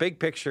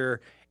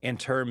picture in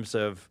terms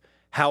of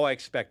how I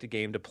expect a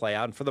game to play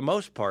out. And for the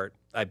most part,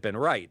 I've been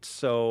right.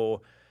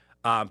 So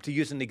to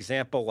use an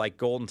example like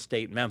Golden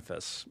State,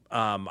 Memphis,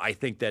 I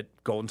think that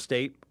Golden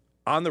State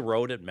on the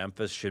road at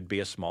Memphis should be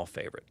a small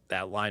favorite.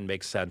 That line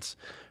makes sense.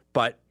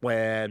 But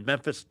when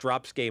Memphis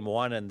drops game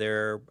 1 and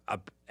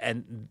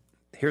and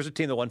here's a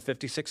team that won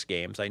 56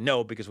 games, I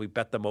know because we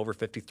bet them over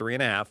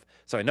 53.5,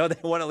 so I know they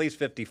won at least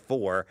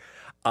 54,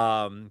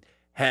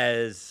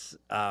 has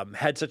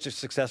had such a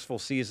successful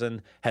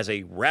season, has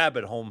a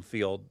rabid home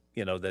field,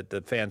 that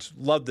the fans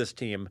love this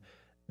team.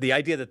 The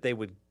idea that they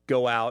would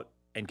go out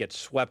and get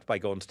swept by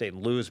Golden State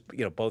and lose,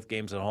 both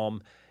games at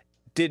home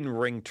didn't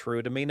ring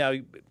true to me. Now,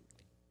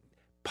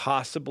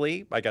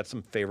 possibly I got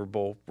some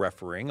favorable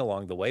refereeing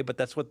along the way, but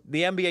that's what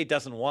the NBA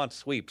doesn't want,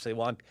 sweeps. They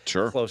want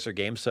closer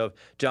games. So if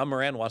John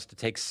Moran wants to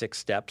take 6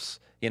 steps,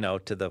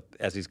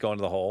 as he's going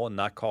to the hole and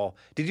not call.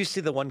 Did you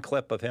see the one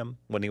clip of him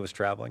when he was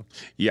traveling?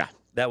 Yeah.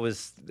 That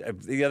was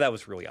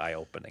really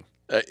eye-opening.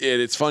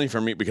 It's funny for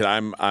me because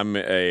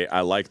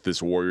I like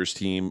this Warriors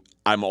team.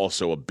 I'm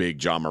also a big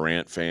John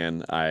Morant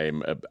fan. I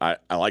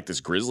like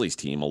this Grizzlies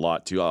team a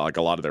lot too. I like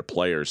a lot of their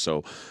players.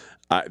 So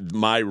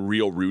my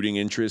real rooting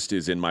interest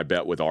is in my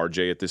bet with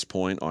RJ at this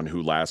point on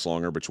who lasts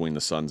longer between the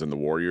Suns and the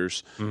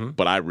Warriors. Mm-hmm.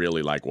 But I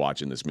really like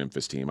watching this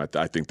Memphis team.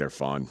 I think they're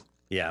fun.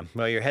 Yeah,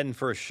 well, you're heading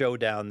for a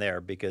showdown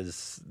there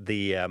because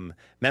the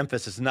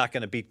Memphis is not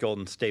going to beat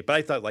Golden State. But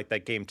I thought like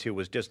that game 2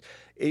 was just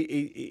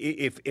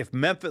if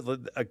Memphis,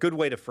 a good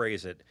way to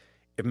phrase it,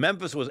 if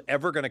Memphis was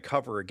ever going to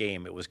cover a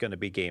game, it was going to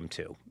be game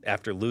 2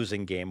 after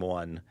losing game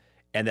 1.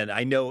 And then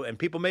I know, and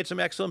people made some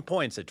excellent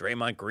points that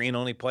Draymond Green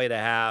only played a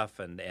half,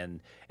 and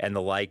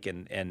the like,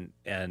 and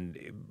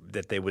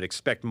that they would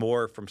expect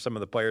more from some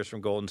of the players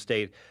from Golden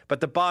State.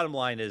 But the bottom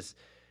line is,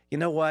 you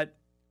know what?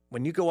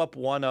 When you go up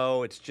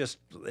 1-0, it's just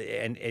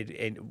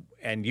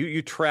and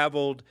you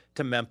traveled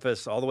to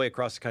Memphis all the way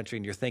across the country,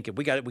 and you're thinking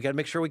we got to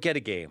make sure we get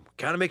a game.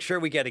 Got to make sure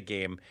we get a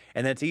game,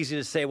 and then it's easy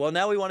to say, well,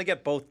 now we want to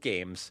get both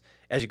games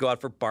as you go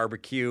out for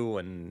barbecue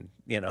and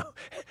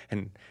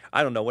and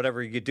I don't know,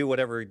 whatever you do,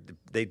 whatever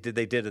they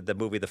did at the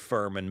movie The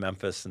Firm in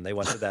Memphis, and they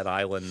went to that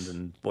island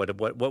and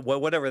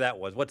whatever that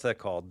was. What's that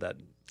called? That.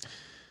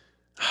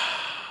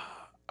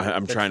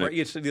 I'm trying to.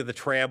 You see the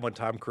tram when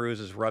Tom Cruise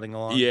is running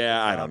along.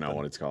 Yeah, I don't know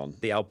what it's called.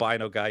 The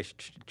albino guy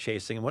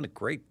chasing him. What a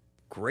great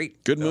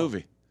good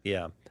movie.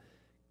 Yeah,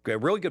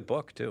 really good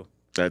book too.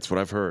 That's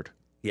what I've heard.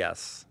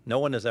 Yes, no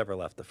one has ever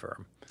left the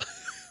firm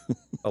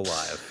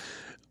alive.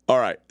 All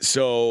right.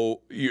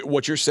 So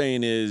what you're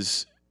saying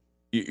is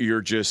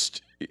you're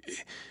just.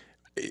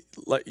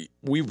 like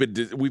we've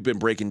been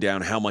breaking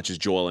down how much is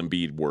Joel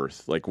Embiid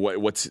worth? Like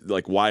what's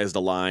like why is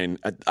the line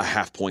a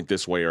half point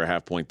this way or a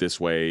half point this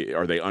way?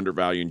 Are they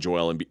undervaluing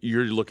Joel Embiid?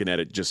 You're looking at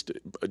it just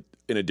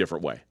in a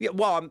different way. Yeah,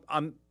 well,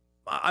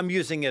 I'm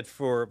using it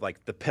for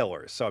like the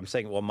pillars. So I'm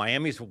saying, well,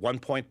 Miami's 1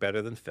 point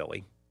better than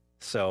Philly.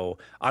 So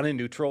on a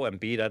neutral,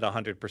 Embiid at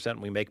 100%,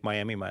 we make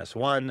Miami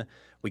 -1.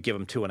 We give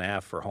them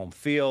 2.5 for home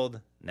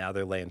field. Now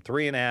they're laying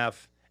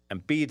 3.5.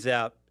 Embiid's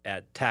out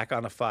at tack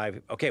on a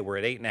 5. Okay, we're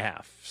at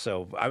 8.5.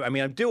 So I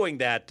mean, I'm doing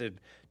that to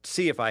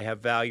see if I have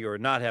value or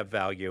not have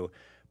value.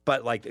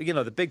 But like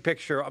the big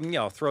picture,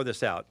 I'll throw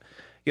this out.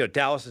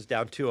 Dallas is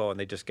down 2-0 and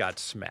they just got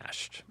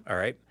smashed. All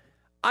right.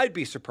 I'd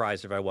be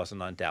surprised if I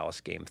wasn't on Dallas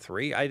Game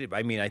 3.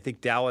 I mean, I think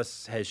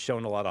Dallas has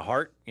shown a lot of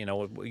heart,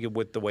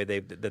 with the way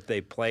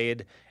they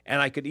played, and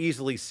I could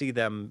easily see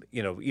them,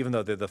 even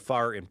though they're the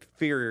far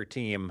inferior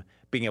team,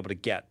 being able to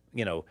get,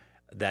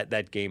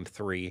 that Game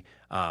 3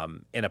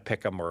 in a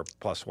pick'em or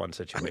 +1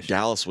 situation. I mean,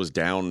 Dallas was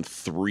down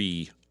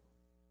 3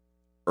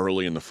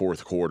 early in the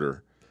fourth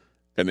quarter,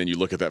 and then you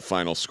look at that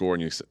final score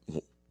and you say,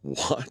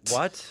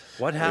 "What?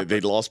 What happened? They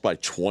lost by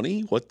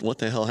 20? What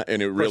the hell?"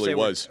 And it really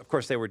was. Of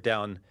course, they were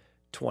down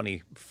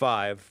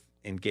 25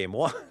 in Game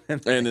 1.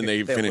 And then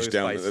they finished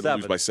down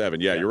lose by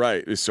 7. Yeah, you're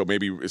right. So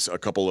maybe it's a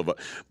couple of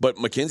but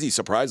Mackenzie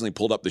surprisingly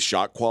pulled up the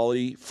shot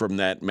quality from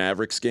that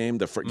Mavericks game,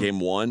 Game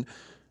 1,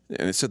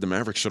 and it said the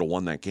Mavericks should have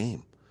won that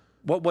game.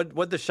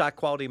 What the shot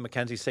quality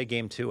Mackenzie say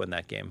Game 2 in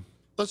that game?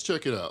 Let's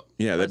check it out.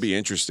 Yeah, that'd be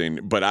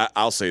interesting. But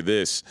I'll say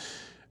this,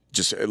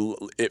 just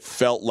it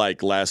felt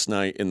like last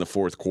night in the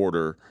fourth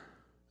quarter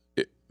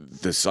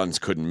the Suns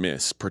couldn't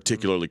miss,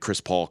 particularly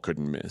Chris Paul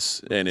couldn't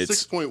miss, and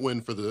it's 6-point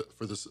win for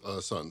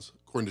the Suns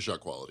according to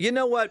shot quality. You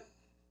know what?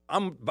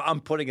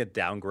 I'm putting a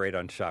downgrade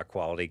on shot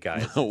quality,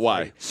 guys.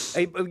 Why?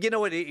 You know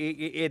what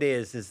it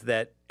is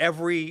that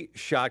every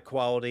shot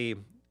quality.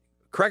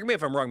 Correct me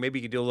if I'm wrong. Maybe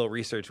you could do a little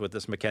research with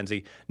this,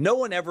 Mackenzie. No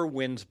one ever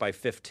wins by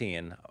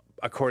 15,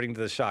 according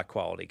to the shot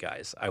quality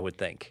guys. I would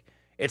think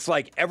it's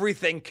like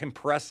everything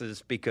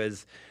compresses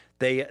because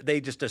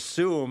they just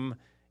assume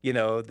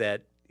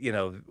that.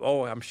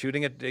 I'm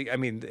shooting it. I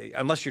mean,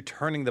 unless you're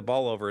turning the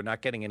ball over and not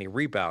getting any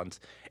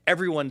rebounds,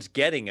 everyone's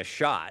getting a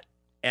shot,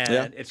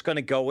 and it's going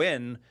to go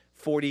in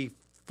 44%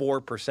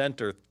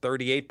 or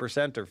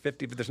 38% or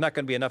 50%. There's not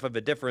going to be enough of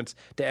a difference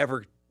to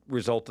ever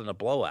result in a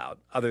blowout.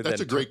 That's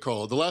a great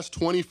call. The last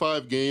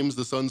 25 games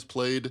the Suns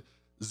played,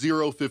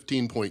 0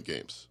 15-point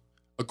games,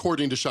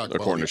 according to shot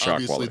quality.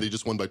 Obviously, they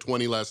just won by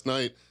 20 last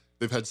night.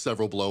 They've had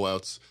several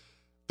blowouts.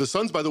 The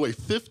Suns, by the way,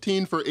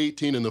 15 for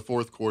 18 in the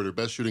fourth quarter,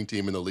 best shooting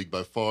team in the league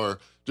by far.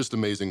 Just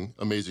amazing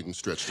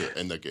stretch to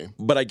end that game.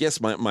 But I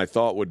guess my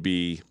thought would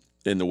be,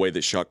 in the way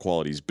that shot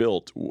quality is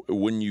built,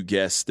 wouldn't you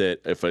guess that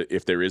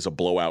if there is a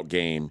blowout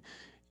game,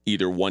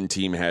 either one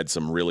team had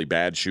some really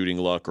bad shooting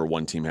luck or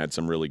one team had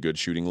some really good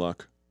shooting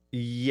luck?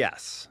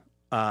 Yes,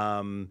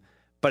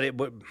 but it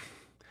would.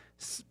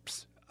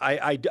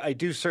 I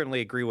do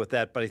certainly agree with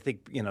that. But I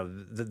think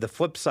the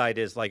flip side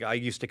is, like, I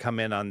used to come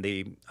in on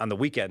the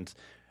weekends.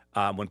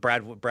 When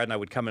Brad and I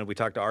would come in, we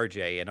talked to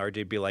RJ, and RJ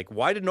would be like,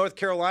 "Why did North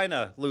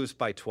Carolina lose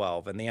by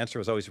 12?" And the answer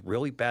was always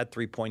really bad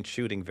 3-point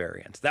shooting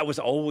variance. That was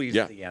always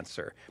the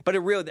answer. But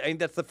I think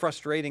that's the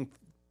frustrating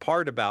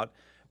part about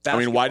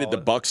basketball. I mean, why did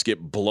the Bucks get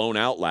blown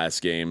out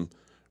last game?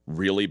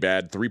 Really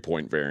bad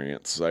 3-point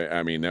variance.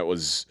 I mean, that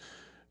was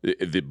the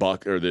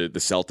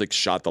Celtics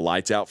shot the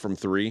lights out from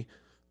 3.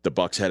 The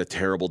Bucks had a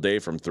terrible day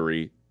from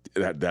 3.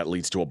 That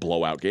leads to a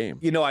blowout game.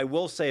 I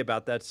will say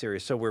about that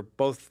series, so we're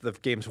both the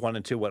games 1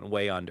 and 2 went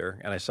way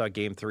under, and I saw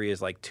Game 3 is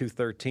like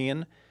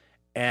 213,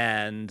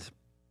 and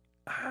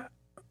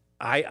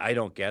I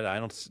don't get it. I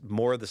don't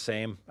more of the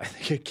same. I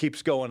think it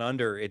keeps going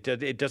under.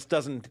 It just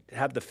doesn't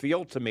have the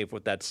feel to me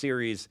with that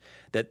series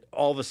that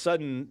all of a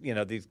sudden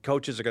these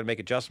coaches are going to make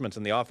adjustments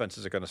and the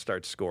offenses are going to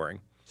start scoring.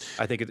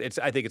 I think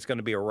it's going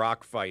to be a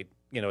rock fight,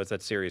 as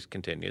that series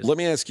continues. Let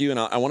me ask you, and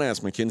I want to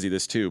ask Mackenzie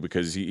this too,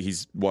 because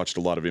he's watched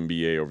a lot of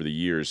NBA over the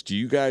years. Do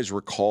you guys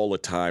recall a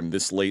time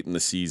this late in the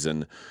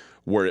season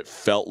where it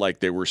felt like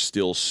there were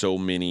still so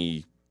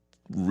many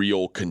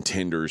real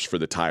contenders for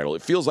the title?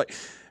 It feels like,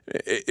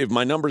 if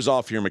my number's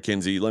off here,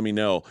 Mackenzie, let me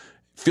know.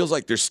 It feels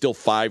like there's still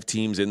 5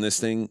 teams in this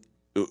thing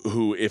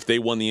who, if they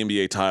won the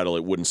NBA title,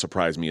 it wouldn't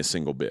surprise me a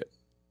single bit.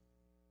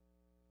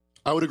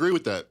 I would agree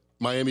with that.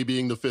 Miami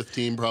being the 5th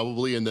team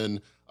probably, and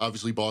then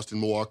obviously Boston,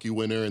 Milwaukee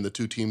winner, and the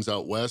 2 teams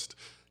out west.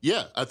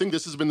 Yeah, I think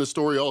this has been the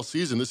story all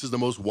season. This is the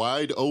most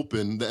wide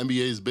open the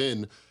NBA has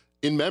been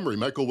in memory.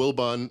 Michael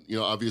Wilbon,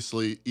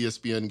 obviously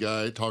ESPN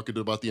guy, talking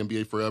about the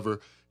NBA forever.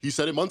 He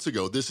said it months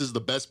ago. This is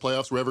the best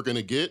playoffs we're ever going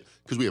to get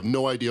because we have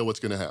no idea what's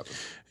going to happen.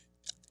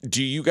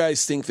 Do you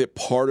guys think that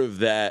part of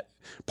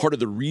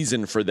the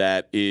reason for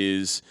that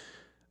is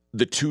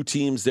the 2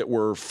 teams that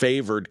were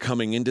favored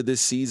coming into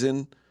this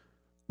season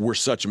were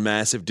such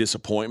massive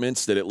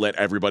disappointments that it let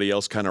everybody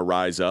else kind of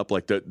rise up?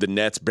 Like the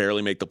Nets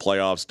barely make the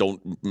playoffs,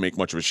 don't make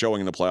much of a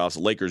showing in the playoffs. The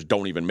Lakers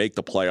don't even make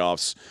the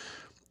playoffs.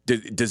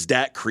 Does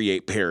that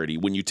create parity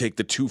when you take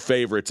the 2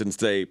 favorites and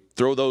say,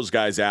 throw those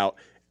guys out,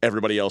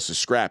 everybody else is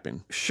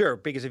scrapping. Sure,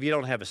 because if you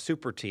don't have a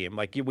super team,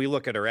 like we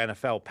look at our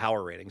NFL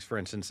power ratings, for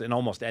instance, in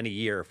almost any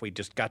year, if we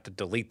just got to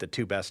delete the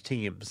 2 best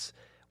teams,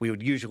 we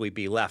would usually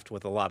be left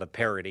with a lot of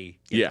parity.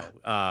 You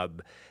know,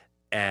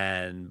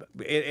 and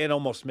it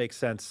almost makes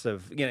sense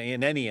of,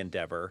 in any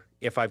endeavor,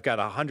 if I've got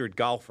 100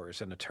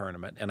 golfers in a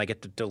tournament and I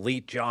get to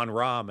delete John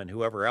Rahm and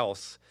whoever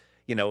else,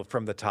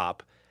 from the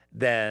top,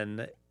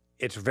 then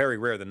it's very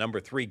rare the number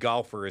 3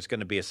 golfer is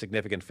going to be a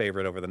significant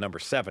favorite over the number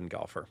 7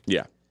 golfer.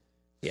 Yeah.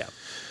 Yeah.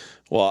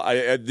 Well,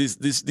 these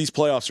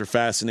playoffs are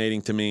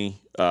fascinating to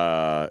me.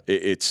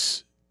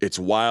 It's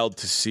wild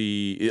to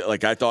see.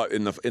 Like I thought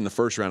in the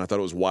first round, I thought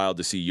it was wild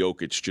to see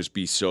Jokic just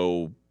be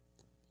so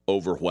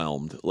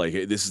overwhelmed. Like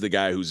this is the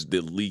guy who's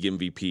the league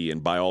MVP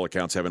and by all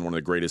accounts having one of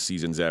the greatest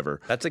seasons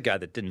ever. That's a guy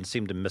that didn't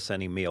seem to miss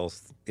any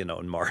meals,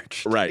 in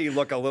March. Right. Did he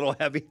look a little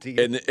heavy to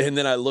you? And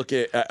then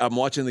I'm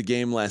watching the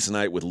game last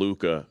night with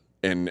Luka,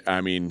 and I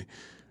mean,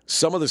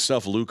 some of the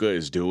stuff Luka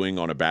is doing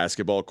on a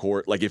basketball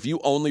court, like if you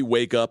only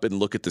wake up and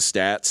look at the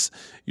stats,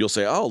 you'll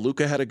say, oh,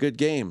 Luka had a good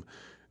game.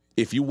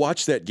 If you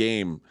watch that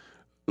game,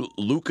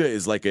 Luka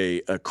is like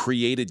a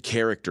created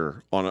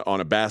character on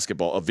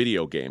a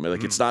video game.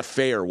 Like it's not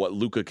fair what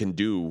Luka can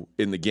do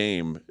in the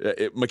game.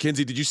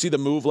 Mackenzie, did you see the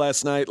move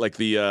last night? Like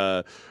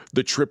the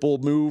triple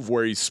move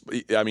where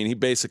he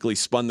basically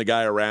spun the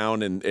guy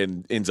around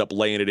and ends up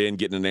laying it in,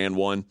 getting an and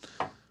one.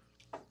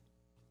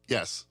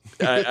 Yes.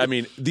 I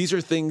mean, these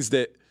are things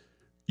that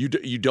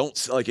you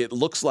don't like. It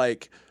looks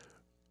like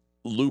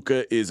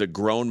Luka is a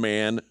grown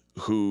man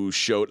who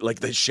showed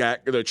like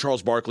the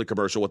Charles Barkley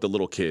commercial with the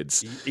little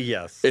kids.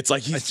 Yes. It's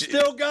like I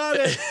still got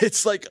it.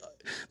 It's like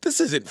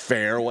this isn't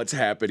fair what's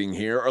happening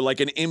here. Or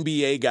like an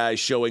NBA guy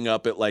showing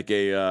up at like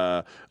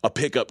a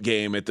pickup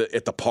game at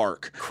the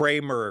park.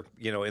 Kramer,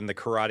 in the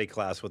karate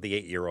class with the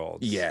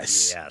 8-year-olds.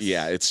 Yes.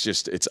 Yeah,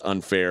 it's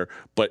unfair.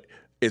 But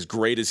as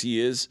great as he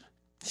is,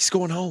 he's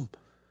going home.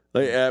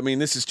 Like, I mean,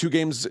 this is 2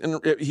 games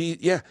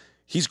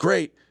he's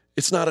great.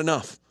 It's not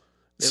enough.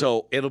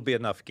 It'll be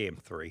enough game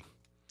 3.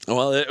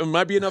 Well, it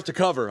might be enough to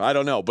cover. I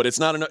don't know, but it's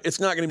not enough.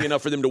 It's not going to be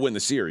enough for them to win the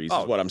series.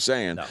 Is what I'm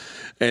saying. No.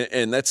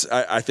 And that's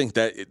I think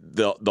that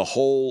the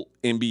whole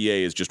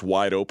NBA is just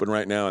wide open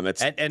right now, and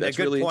that's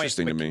really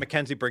interesting to me.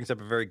 Mackenzie brings up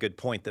a very good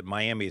point that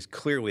Miami is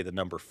clearly the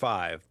number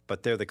 5,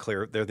 but they're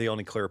the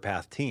only clear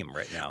path team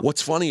right now.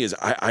 What's funny is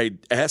I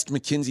asked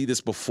Mackenzie this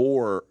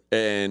before,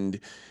 and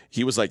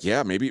he was like,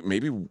 "Yeah, maybe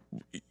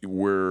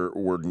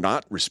we're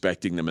not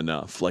respecting them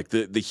enough. Like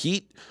the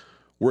Heat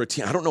were a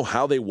team. I don't know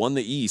how they won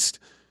the East."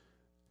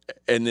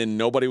 And then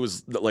nobody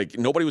was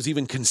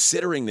even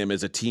considering them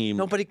as a team.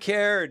 Nobody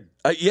cared.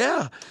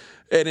 Yeah,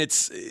 and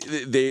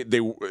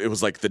it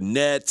was like the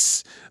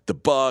Nets, the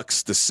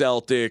Bucks, the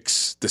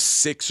Celtics, the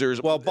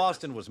Sixers. Well,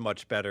 Boston was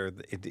much better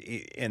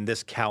in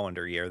this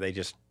calendar year. They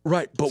just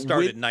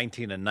started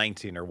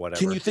 19-19 or whatever.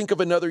 Can you think of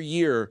another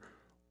year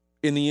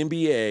in the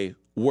NBA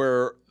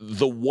where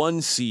the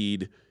 1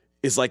 seed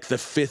is like the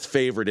 5th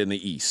favorite in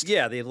the East?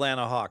 Yeah, the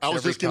Atlanta Hawks. I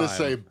was just going to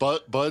say,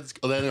 Bud's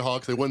Atlanta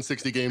Hawks, they won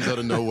 60 games out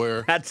of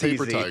nowhere. That's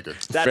Paper easy. Tiger.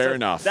 Fair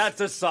enough. That's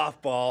a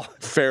softball.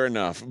 Fair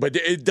enough. But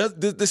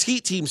this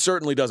Heat team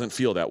certainly doesn't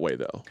feel that way,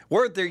 though.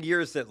 Weren't there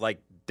years that,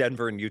 like,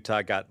 Denver and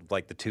Utah got,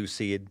 like, the 2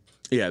 seed?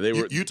 Yeah, they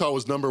were. Utah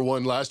was number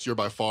 1 last year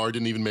by far,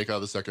 didn't even make out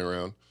of the second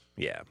round.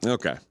 Yeah.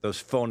 Okay. Those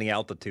phony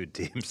altitude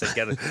teams,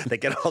 they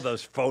get all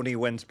those phony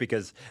wins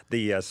because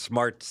the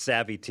smart,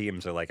 savvy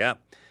teams are like,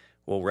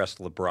 we'll rest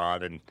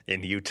LeBron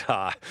in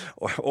Utah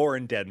or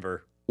in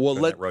Denver. Well,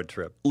 that road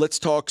trip. Let's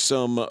talk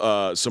some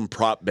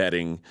prop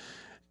betting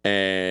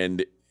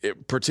and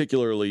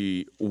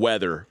particularly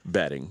weather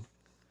betting.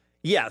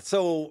 Yeah.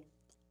 So,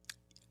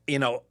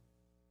 I'm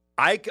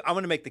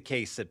going to make the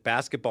case that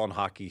basketball and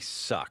hockey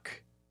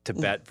suck to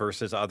bet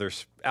versus other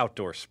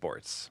outdoor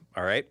sports.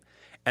 All right.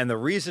 And the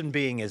reason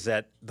being is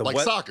that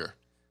soccer.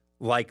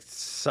 Like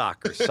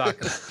soccer.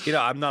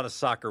 I'm not a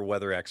soccer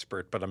weather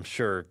expert, but I'm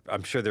sure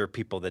there are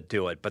people that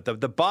do it. But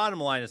the bottom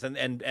line is,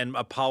 and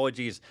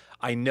apologies,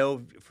 I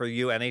know for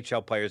you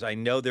NHL players, I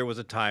know there was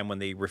a time when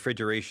the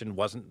refrigeration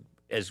wasn't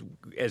as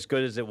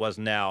good as it was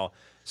now.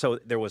 So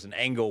there was an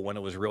angle when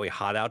it was really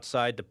hot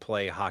outside to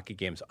play hockey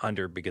games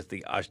under because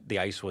the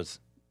ice was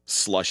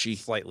slushy,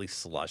 slightly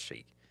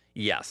slushy.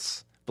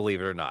 Yes,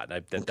 believe it or not,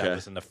 that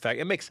was an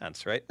effect. It makes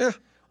sense, right? Yeah.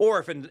 Or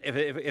if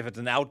it's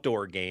an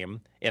outdoor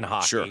game in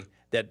hockey, sure,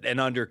 that an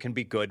under can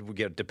be good,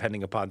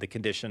 depending upon the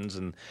conditions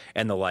and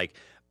the like.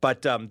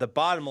 But the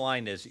bottom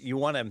line is you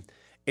want to.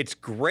 It's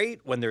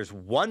great when there's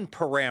one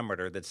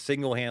parameter that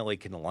single-handedly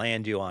can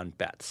land you on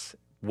bets,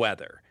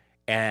 weather,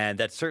 and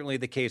that's certainly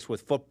the case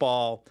with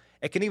football.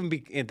 It can even be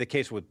the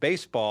case with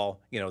baseball.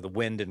 The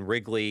wind in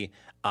Wrigley.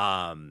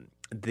 Whether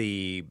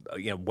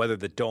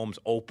the dome's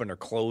open or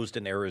closed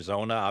in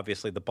Arizona.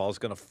 Obviously, the ball's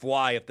going to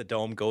fly if the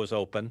dome goes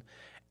open.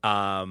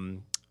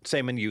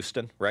 Same in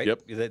Houston, right?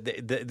 Yep.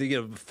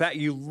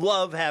 You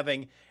love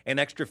having an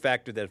extra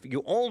factor that if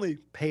you only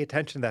pay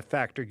attention to that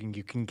factor,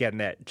 you can get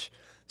an edge.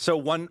 So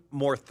one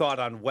more thought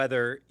on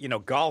weather.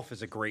 Golf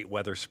is a great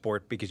weather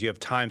sport because you have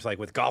times like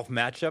with golf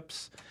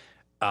matchups.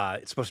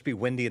 It's supposed to be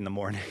windy in the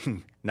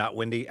morning, not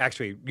windy.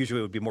 Actually, usually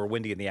it would be more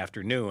windy in the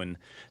afternoon.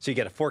 So you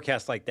get a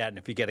forecast like that, and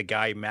if you get a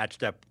guy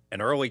matched up,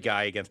 an early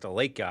guy against a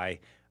late guy,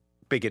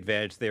 big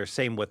advantage there.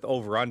 Same with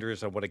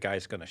over-unders on what a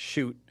guy's going to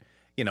shoot.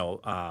 And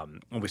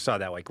we saw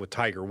that like with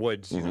Tiger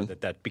Woods,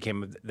 that's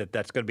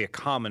going to be a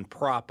common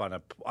prop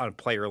on a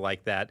player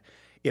like that.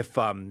 If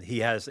he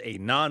has a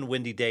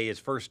non-windy day his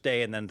first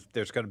day, and then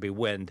there's going to be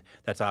wind,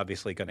 that's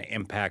obviously going to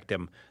impact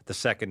him the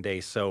second day.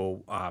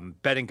 So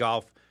betting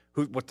golf,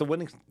 what's the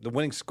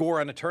winning score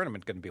on a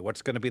tournament going to be?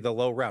 What's going to be the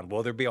low round?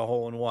 Will there be a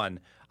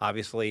hole-in-one?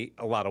 Obviously,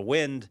 a lot of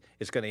wind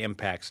is going to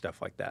impact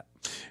stuff like that.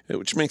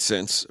 Which makes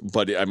sense,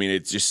 but I mean,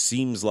 it just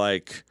seems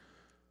like.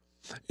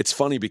 It's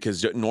funny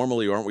because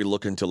normally aren't we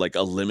looking to like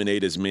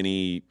eliminate as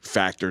many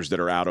factors that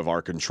are out of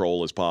our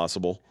control as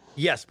possible?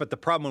 Yes, but the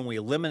problem when we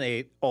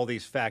eliminate all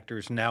these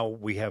factors, now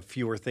we have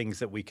fewer things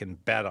that we can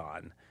bet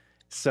on.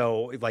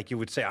 So, like you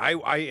would say,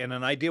 I in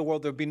an ideal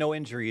world there'd be no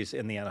injuries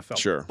in the NFL.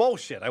 Sure.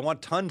 Bullshit. I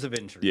want tons of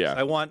injuries. Yeah.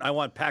 I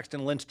want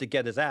Paxton Lynch to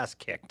get his ass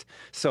kicked,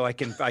 so I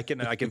can bet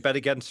against I can bet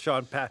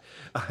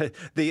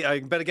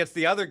against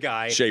the other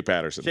guy, Shea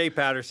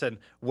Patterson,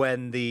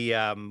 when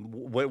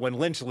when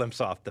Lynch limps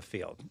off the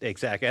field.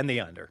 Exactly, and the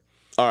under.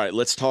 All right,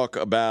 let's talk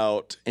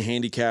about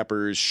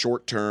handicappers'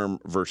 short-term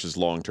versus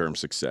long-term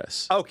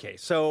success. Okay,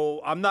 so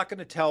I'm not going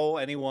to tell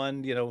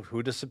anyone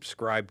who to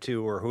subscribe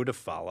to or who to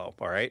follow.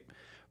 All right.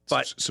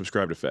 But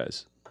subscribe to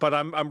Fez. But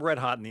I'm red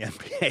hot in the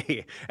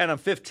NBA, and I'm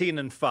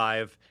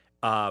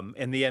 15-5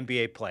 in the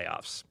NBA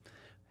playoffs.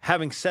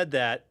 Having said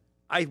that,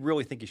 I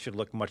really think you should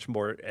look much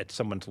more at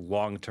someone's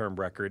long-term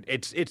record.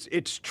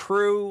 It's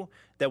true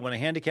that when a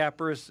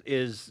handicapper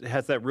has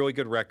that really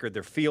good record,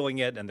 they're feeling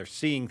it and they're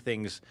seeing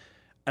things,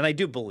 and I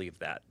do believe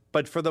that.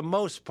 But for the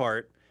most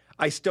part,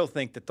 I still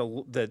think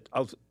that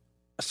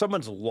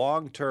someone's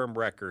long-term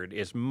record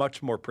is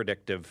much more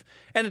predictive,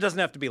 and it doesn't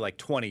have to be like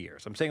 20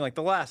 years. I'm saying like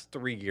the last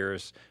 3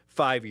 years,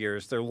 5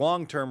 years, their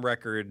long-term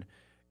record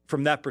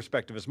from that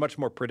perspective is much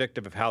more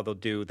predictive of how they'll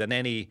do than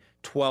any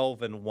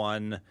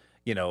 12-1,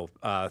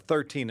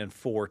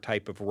 13-4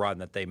 type of run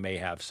that they may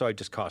have. So I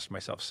just cost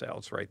myself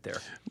sales right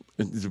there.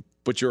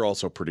 But you're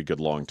also pretty good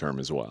long-term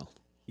as well.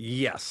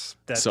 Yes.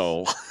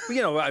 So,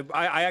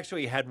 I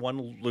actually had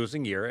one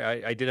losing year.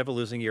 I did have a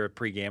losing year at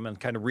pregame and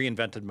kind of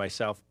reinvented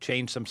myself,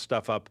 changed some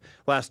stuff up.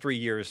 Last 3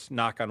 years,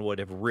 knock on wood,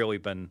 have really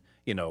been,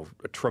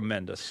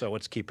 tremendous. So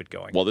let's keep it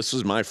going. Well, this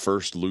was my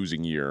first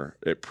losing year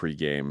at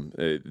pregame.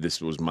 This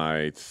was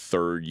my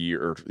third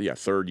year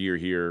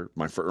here.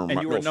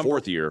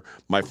 Fourth year.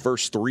 My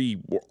first three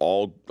were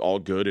all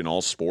good in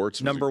all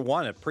sports. Number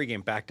one at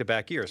pregame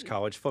back-to-back years,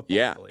 college football.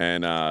 Yeah,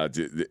 and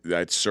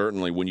that's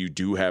certainly when you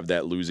do have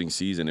that losing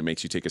season, it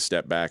makes you take a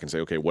step back and say,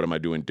 okay, what am I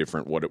doing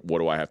different? What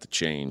do I have to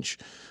change?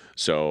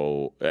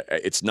 So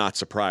it's not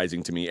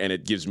surprising to me, and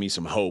it gives me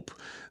some hope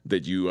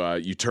that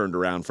you turned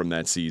around from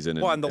that season.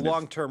 And the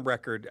long-term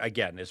record,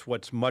 again, is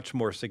what's much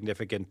more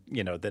significant,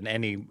 than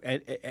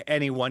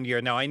any 1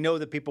 year. Now, I know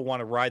that people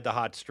want to ride the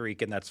hot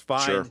streak, and that's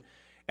fine. Sure.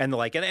 And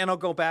and I'll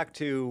go back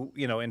to,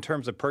 in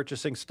terms of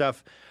purchasing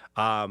stuff,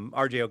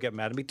 RJ will get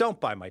mad at me. Don't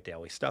buy my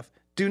daily stuff.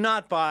 Do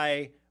not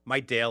buy my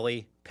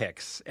daily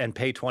picks and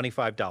pay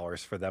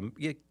 $25 for them.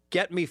 You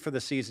get me for the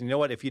season. You know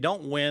what? If you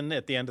don't win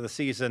at the end of the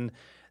season,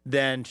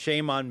 then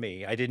shame on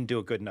me. I didn't do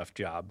a good enough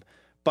job.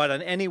 But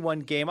on any one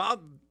game, I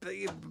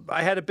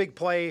had a big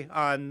play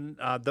on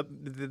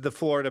the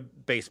Florida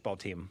baseball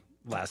team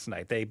last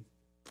night. They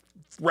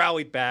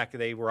rallied back.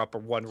 They were up a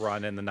 1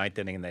 run in the ninth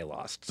inning, and they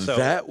lost. So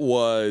that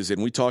was,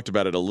 and we talked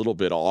about it a little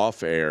bit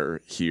off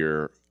air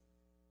here,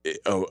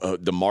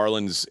 the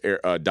Marlins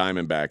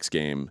Diamondbacks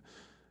game.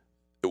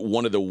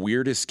 One of the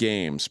weirdest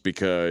games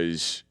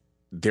because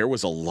there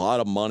was a lot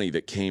of money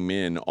that came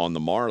in on the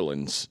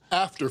Marlins.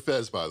 After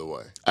Fez, by the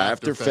way.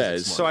 After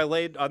Fez. So I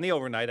laid, on the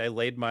overnight, I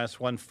laid minus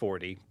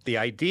 140. The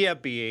idea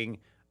being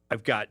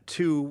I've got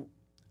the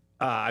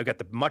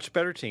much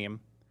better team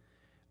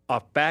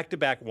off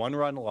back-to-back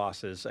 1-run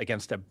losses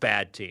against a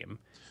bad team.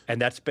 And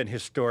that's been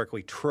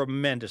historically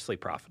tremendously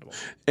profitable.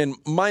 And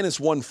minus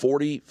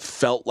 140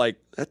 felt like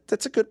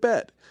that's a good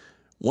bet.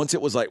 Once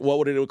it was like, what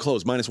would it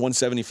close? Minus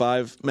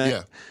 175, Matt?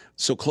 Yeah.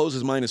 So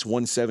closes minus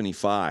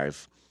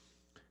 175.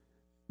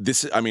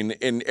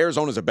 And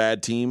Arizona's a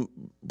bad team,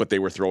 but they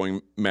were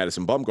throwing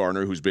Madison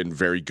Bumgarner, who's been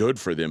very good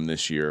for them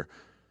this year.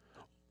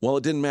 Well,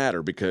 it didn't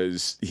matter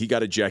because he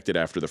got ejected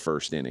after the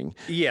first inning.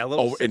 Yeah, a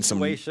little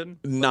situation.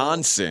 And some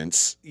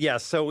nonsense. Yeah,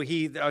 so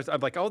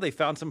I'm like, they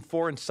found some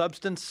foreign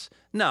substance.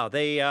 No,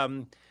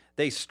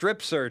 they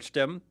strip searched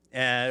him.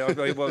 And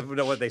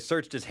they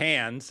searched his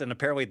hands, and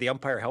apparently the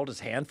umpire held his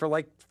hand for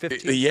like 15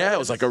 seconds. Yeah, it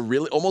was like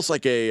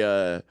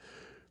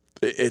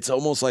it's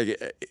almost like,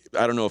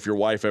 I don't know if your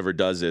wife ever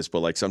does this,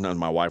 but like sometimes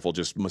my wife will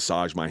just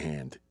massage my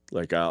hand.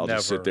 Like I'll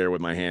just sit there with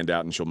my hand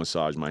out and she'll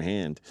massage my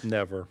hand.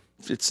 Never.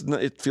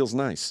 It feels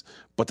nice.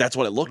 But that's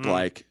what it looked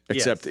like,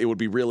 except it would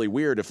be really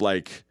weird if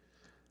like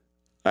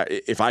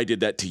if I did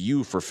that to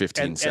you for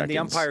 15 seconds. And the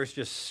umpire's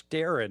just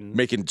staring.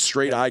 Making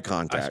straight eye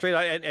contact. Straight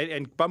eye,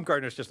 and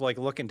Bumgarner's just like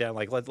looking down,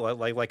 like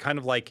kind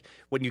of like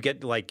when you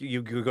get like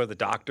you go to the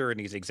doctor and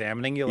he's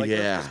examining you, like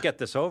let's just get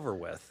this over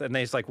with. And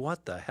he's like,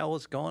 what the hell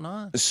is going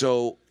on?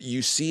 So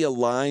you see a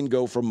line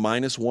go from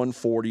minus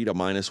 140 to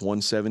minus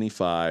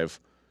 175.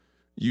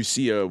 You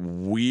see a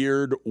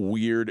weird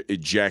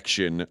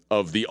ejection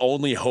of the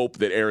only hope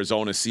that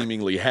Arizona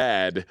seemingly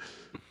had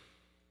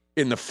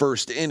in the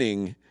first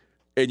inning.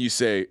 And you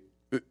say,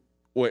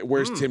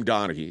 where's Tim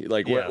Donaghy?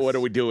 Like, Yes. what are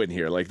we doing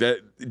here? Like that?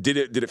 Did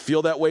it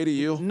feel that way to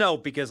you? No,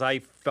 because I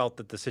felt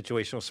that the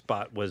situational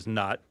spot was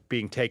not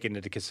being taken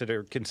into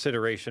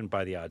consideration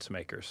by the odds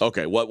makers.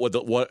 Okay,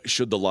 what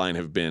should the line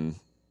have been?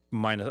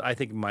 I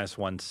think minus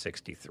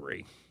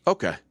 163.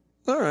 Okay,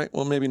 all right.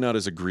 Well, maybe not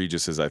as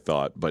egregious as I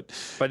thought, but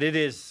it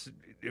is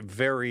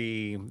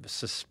very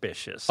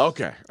suspicious.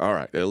 Okay, all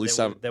right. At least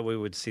that we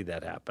would see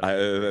that happen.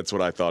 That's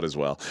what I thought as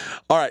well.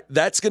 All right,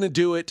 that's going to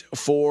do it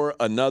for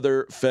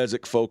another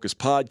Fezzik Focus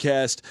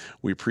podcast.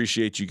 We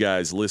appreciate you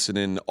guys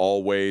listening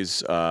always.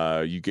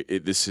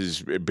 This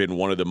has been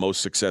one of the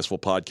most successful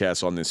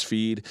podcasts on this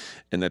feed,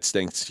 and that's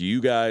thanks to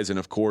you guys, and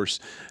of course,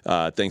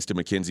 thanks to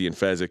Mackenzie and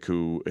Fezzik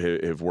who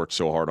have worked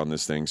so hard on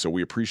this thing. So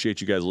we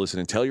appreciate you guys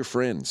listening. Tell your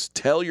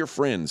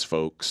friends,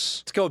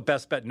 folks. Let's go with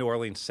best bet New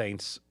Orleans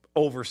Saints.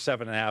 Over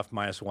 7.5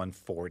 minus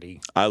 140.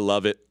 I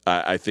love it.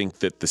 I think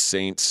that the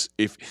Saints,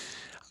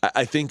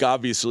 I think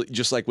obviously,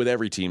 just like with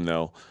every team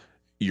though,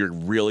 you're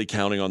really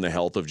counting on the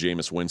health of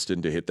Jameis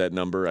Winston to hit that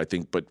number. I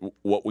think, but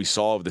what we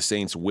saw of the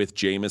Saints with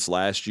Jameis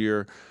last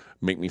year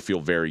make me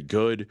feel very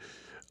good.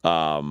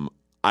 How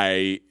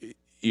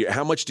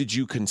much did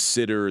you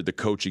consider the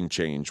coaching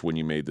change when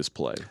you made this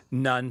play?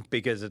 None,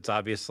 because it's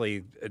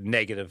obviously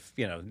negative,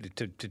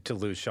 to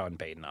lose Sean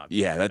Payton.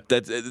 Obviously. Yeah,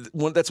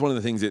 that's one of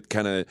the things that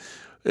kind of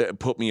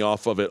put me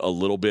off of it a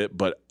little bit,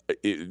 but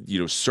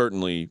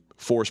certainly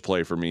force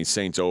play for me.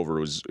 Saints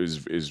over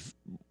is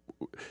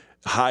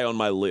high on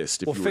my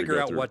list. We'll figure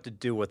out what to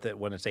do with it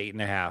when it's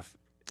 8.5.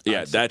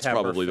 Yeah, that's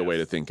probably the way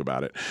to think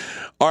about it.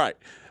 All right,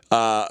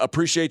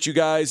 appreciate you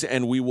guys,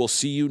 and we will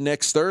see you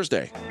next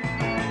Thursday.